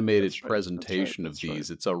an animated That's right, presentation that's of right. these.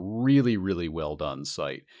 It's a really, really well done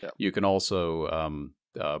site. Yep. You can also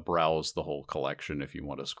browse the whole collection if you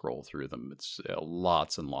want to scroll through them. It's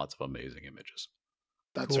lots and lots of amazing images.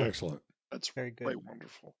 That's Cool. Excellent. That's Very good. quite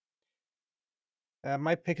wonderful.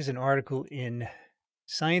 My pick is an article in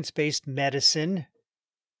Science-Based Medicine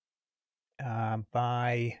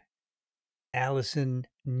by Allison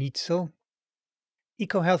Neitzel.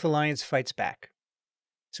 EcoHealth Alliance fights back.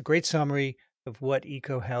 It's a great summary of what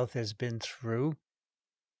EcoHealth has been through.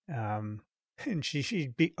 And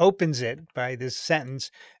she opens it by this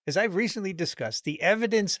sentence: as I've recently discussed, the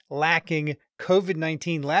evidence-lacking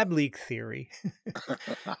COVID-19 lab leak theory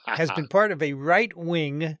has been part of a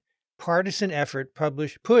right-wing partisan effort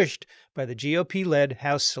pushed by the GOP-led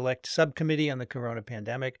House Select Subcommittee on the Corona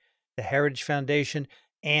Pandemic, the Heritage Foundation,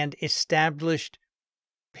 and established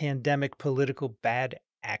pandemic political bad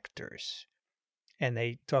actors. And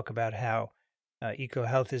they talk about how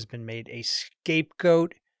EcoHealth has been made a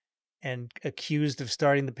scapegoat and accused of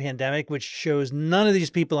starting the pandemic, which shows none of these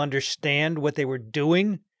people understand what they were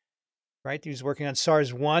doing, right? He was working on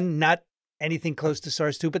SARS-1, not anything close to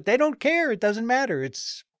SARS-2, but they don't care. It doesn't matter.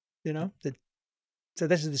 It's, so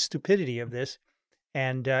this is the stupidity of this.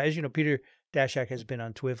 And as you know, Peter Daszak has been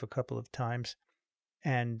on TWiV a couple of times.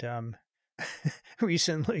 And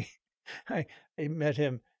recently I met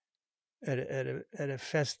him at a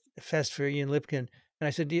fest for Ian Lipkin. And I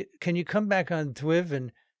said, can you come back on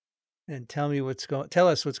TWiV and tell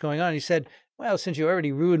us what's going on? And he said, well, since you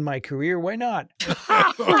already ruined my career, why not?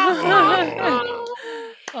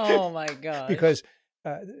 Oh my God. Because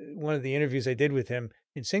one of the interviews I did with him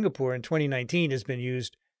in Singapore in 2019 has been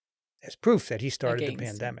used as proof that he started the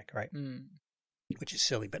pandemic, right? Which is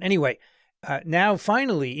silly. But anyway, now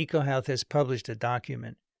finally, EcoHealth has published a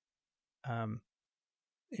document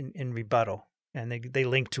in rebuttal, and they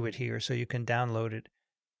link to it here so you can download it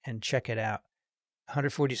and check it out.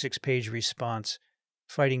 146-page response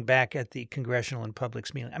fighting back at the congressional and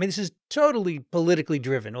public's meeting. I mean, this is totally politically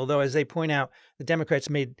driven, although, as they point out, the Democrats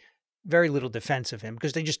made very little defense of him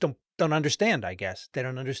because they just don't understand, I guess. They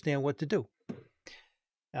don't understand what to do.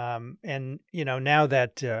 And, now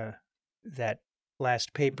that that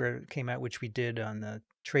last paper came out, which we did on the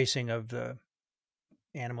tracing of the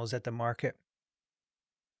animals at the market,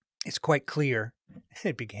 it's quite clear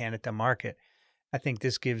it began at the market. I think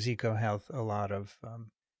this gives EcoHealth a lot of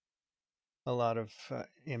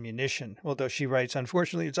ammunition. Although she writes,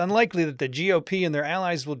 unfortunately, it's unlikely that the GOP and their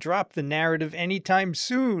allies will drop the narrative anytime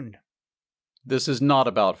soon. This is not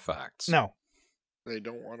about facts. No. They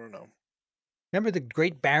don't want to know. Remember the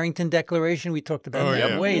Great Barrington Declaration? We talked about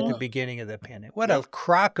that way at the beginning of the pandemic. What a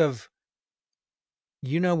crock of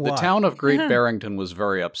what. The town of Great Barrington was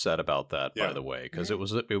very upset about that, by the way, because it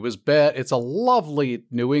was bad. It's a lovely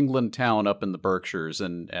New England town up in the Berkshires,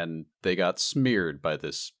 and they got smeared by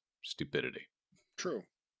this stupidity. True.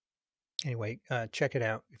 Anyway, check it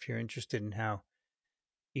out if you're interested in how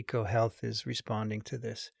EcoHealth is responding to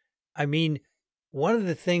this. I mean, one of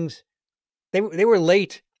the things they were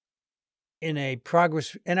late in a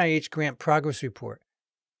NIH grant progress report,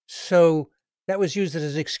 so that was used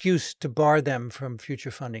as an excuse to bar them from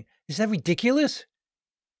future funding. Is that ridiculous?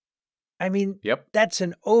 I mean, That's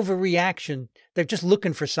an overreaction. They're just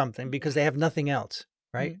looking for something because they have nothing else,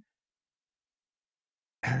 right?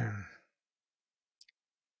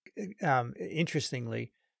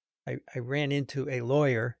 Interestingly, I ran into a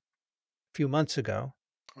lawyer a few months ago.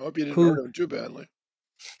 I hope you didn't hurt him too badly.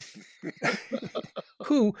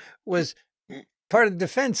 Who was part of the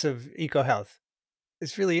defense of EcoHealth.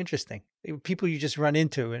 It's really interesting. People you just run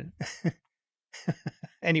into. And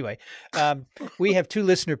anyway, we have two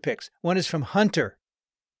listener picks. One is from Hunter,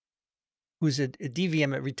 who's a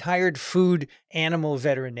DVM, a retired food animal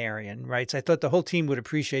veterinarian, writes, I thought the whole team would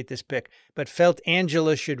appreciate this pick, but felt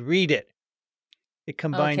Angela should read it. It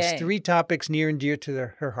combines three topics near and dear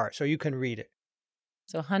to her heart, so you can read it.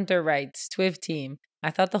 So Hunter writes, TWiV team,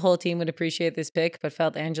 I thought the whole team would appreciate this pick, but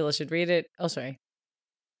felt Angela should read it. Oh, sorry.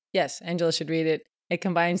 Yes, Angela should read it. It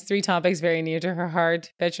combines three topics very near to her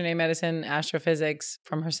heart: veterinary medicine, astrophysics,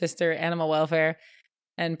 from her sister, animal welfare,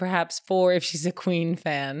 and perhaps 4 if she's a Queen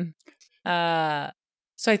fan.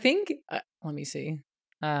 So I think, let me see.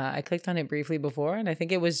 I clicked on it briefly before, and I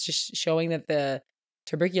think it was just showing that the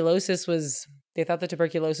tuberculosis was, they thought the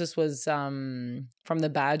tuberculosis was from the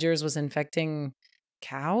badgers was infecting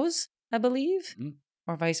cows, I believe,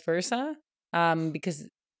 or vice versa. Because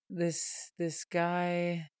this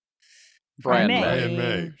guy, Brian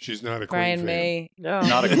May. She's not a Queen fan. May. No.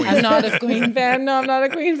 Not a Queen I'm not a Queen fan. No, I'm not a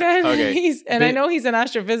Queen fan. Okay. I know he's an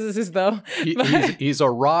astrophysicist, though. He's a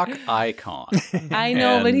rock icon. I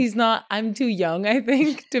know, but he's not. I'm too young, I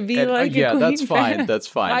think, to be like a Queen that's fine. fan. That's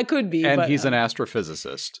fine. I could be. And but, he's an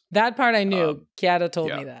astrophysicist. That part I knew. Kiara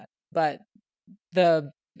told me that. But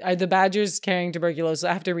the badgers carrying tuberculosis,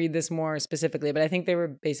 I have to read this more specifically, but I think they were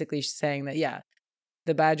basically saying that,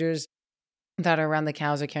 the badgers that are around the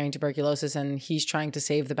cows are carrying tuberculosis, and he's trying to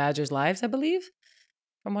save the badgers' lives, I believe,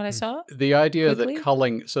 from what I saw. The idea that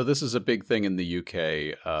culling, so this is a big thing in the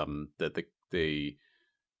UK, that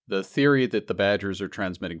the theory that the badgers are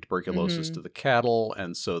transmitting tuberculosis to the cattle,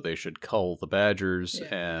 and so they should cull the badgers,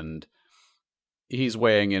 and he's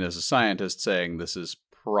weighing in as a scientist saying this is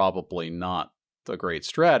probably not a great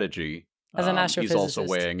strategy. As an astrophysicist. He's also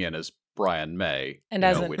weighing in as Brian May. And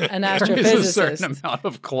as an astrophysicist. A certain amount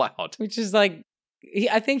of clout. Which is like,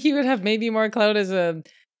 I think he would have maybe more clout as a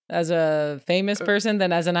as a famous person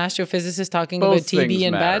than as an astrophysicist talking Both about TB things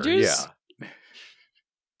and matter, badgers. yeah.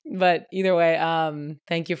 But either way,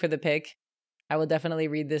 thank you for the pick. I will definitely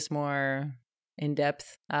read this more in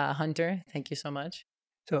depth. Hunter, thank you so much.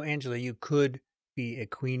 So, Angela, you could be a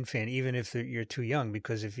Queen fan even if you're too young,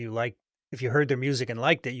 because if you heard their music and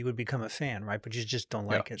liked it, you would become a fan, right? But you just don't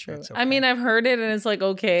like it. True. That's I mean, okay. I've heard it and it's like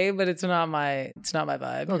okay, but it's not my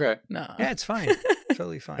vibe. Okay. No. Yeah, it's fine.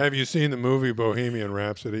 Totally fine. Have you seen the movie Bohemian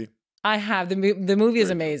Rhapsody? I have. The movie is Very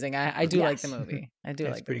good. amazing. I do like the Yes. movie. I do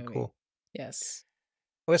That's like the pretty movie. cool. Yes.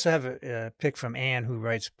 I also have a pick from Anne, who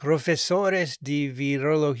writes, Profesores de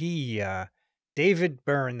Virología. David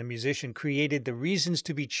Byrne, the musician, created the Reasons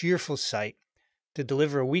to be Cheerful site to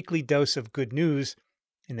deliver a weekly dose of good news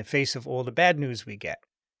in the face of all the bad news we get.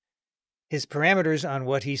 His parameters on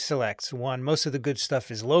what he selects: 1, most of the good stuff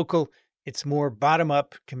is local. It's more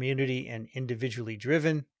bottom-up, community, and individually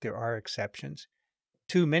driven. There are exceptions.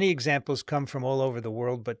 2, many examples come from all over the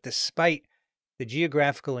world, but despite the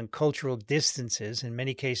geographical and cultural distances, in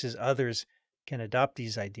many cases others can adopt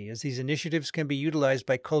these ideas. These initiatives can be utilized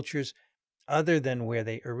by cultures other than where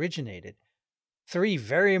they originated. 3,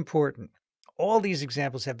 very important, all these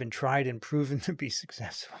examples have been tried and proven to be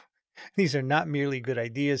successful. These are not merely good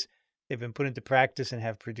ideas. They've been put into practice and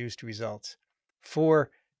have produced results. 4,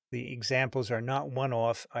 the examples are not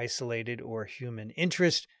one-off, isolated, or human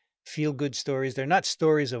interest, feel-good stories. They're not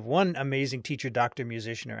stories of one amazing teacher, doctor,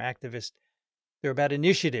 musician, or activist. They're about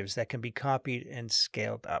initiatives that can be copied and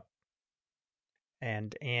scaled up.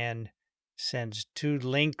 And Anne sends 2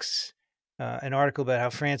 links, an article about how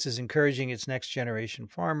France is encouraging its next generation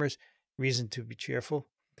farmers, reason to be cheerful,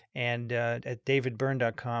 and at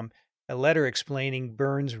davidbyrne.com, a letter explaining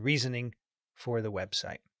Byrne's reasoning for the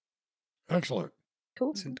website. Excellent.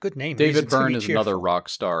 Cool. It's a good name. David Reason to Byrne be is another cheerful. rock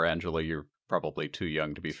star. Angela, you're probably too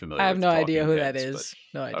young to be familiar I have with no idea Talking who that Heads, is.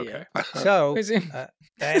 No but- idea. Okay. So, Resume. I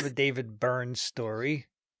have a David Byrne story.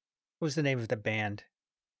 What was the name of the band?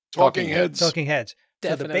 Talking Heads. Talking Heads.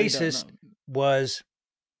 Definitely so the bassist don't know. was,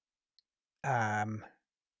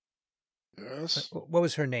 Yes. what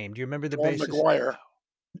was her name? Do you remember the Dawn bassist? McGuire.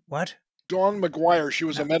 What? Dawn McGuire. She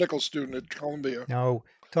was a No. medical student at Columbia. No.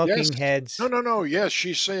 Talking Yes. Heads. No. Yes,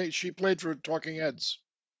 she played for Talking Heads.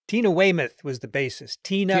 Tina Weymouth was the bassist.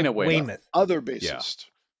 Tina Weymouth. Other bassist.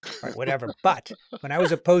 Right, whatever. But when I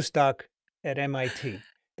was a postdoc at MIT,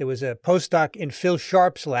 there was a postdoc in Phil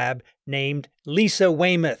Sharp's lab named Lisa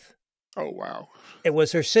Weymouth. Oh, wow. It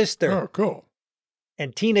was her sister. Oh, cool.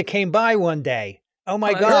 And Tina came by one day. Oh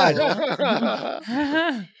my Oh, God.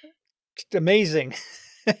 that's It's amazing.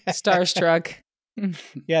 Starstruck.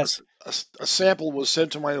 Yes. A sample was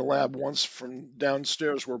sent to my lab once from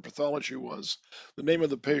downstairs where pathology was. The name of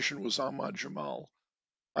the patient was Ahmad Jamal.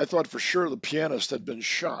 I thought for sure the pianist had been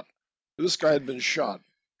shot. This guy had been shot.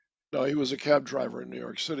 No, he was a cab driver in New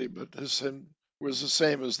York City, but his name was the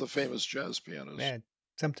same as the famous jazz pianist. Man,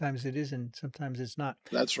 sometimes it is and sometimes it's not.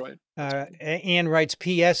 That's right. Anne writes,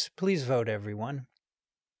 P.S. Please vote, everyone.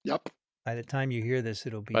 Yep. By the time you hear this,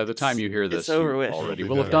 it'll be. By the time you hear this, over you with. already It'll be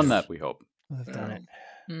will have done. done that, we hope. We'll have done it.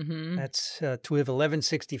 Mm-hmm. That's TWiV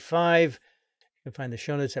 1165. You can find the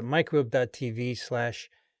show notes at microbe.tv/TWiV.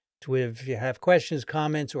 If you have questions,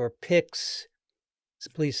 comments, or picks,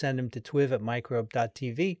 please send them to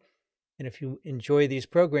twiv@microbe.tv. And if you enjoy these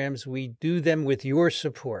programs, we do them with your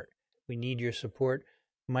support. We need your support.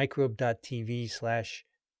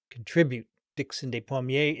 Microbe.tv/contribute. Dixon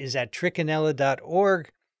Despommier is at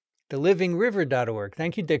trichinella.org, thelivingriver.org.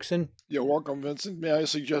 Thank you, Dixon. You're welcome, Vincent. May I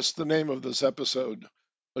suggest the name of this episode?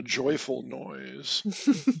 A Joyful Noise.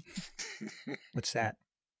 What's that?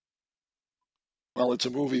 Well, it's a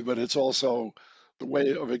movie, but it's also the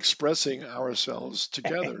way of expressing ourselves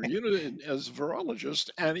together, as virologists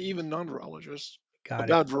and even non-virologists, Got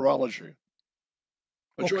about virology.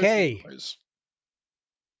 A Okay. joyful noise.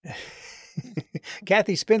 it.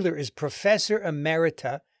 Kathy Spindler is Professor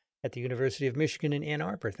Emerita at the University of Michigan in Ann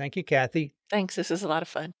Arbor. Thank you, Kathy. Thanks. This is a lot of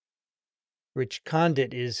fun. Rich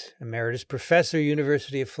Condit is Emeritus Professor,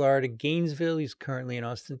 University of Florida, Gainesville. He's currently in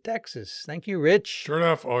Austin, Texas. Thank you, Rich. Sure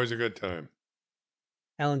enough, always a good time.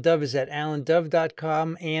 Alan Dove is at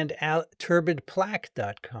alandove.com and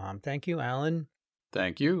turbidplaque.com. Thank you, Alan.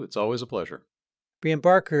 Thank you. It's always a pleasure. Brianne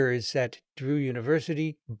Barker is at Drew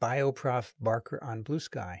University, BioProf Barker on Blue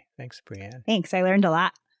Sky. Thanks, Brianne. Thanks. I learned a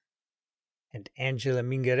lot. And Angela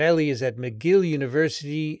Mingarelli is at McGill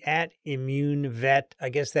University at Immune Vet. I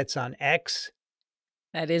guess that's on X.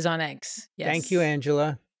 That is on X. Yes. Thank you,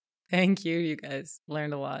 Angela. Thank you. You guys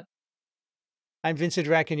learned a lot. I'm Vincent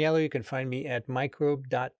Racaniello. You can find me at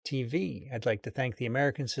microbe.tv. I'd like to thank the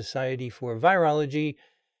American Society for Virology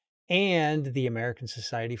and the American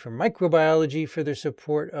Society for Microbiology for their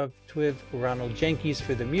support of TWiV, Ronald Jenkins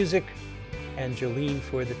for the music, and Jolene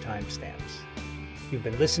for the timestamps. You've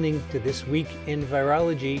been listening to This Week in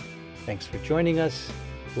Virology. Thanks for joining us.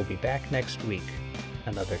 We'll be back next week.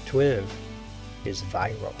 Another TWiV is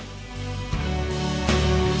viral.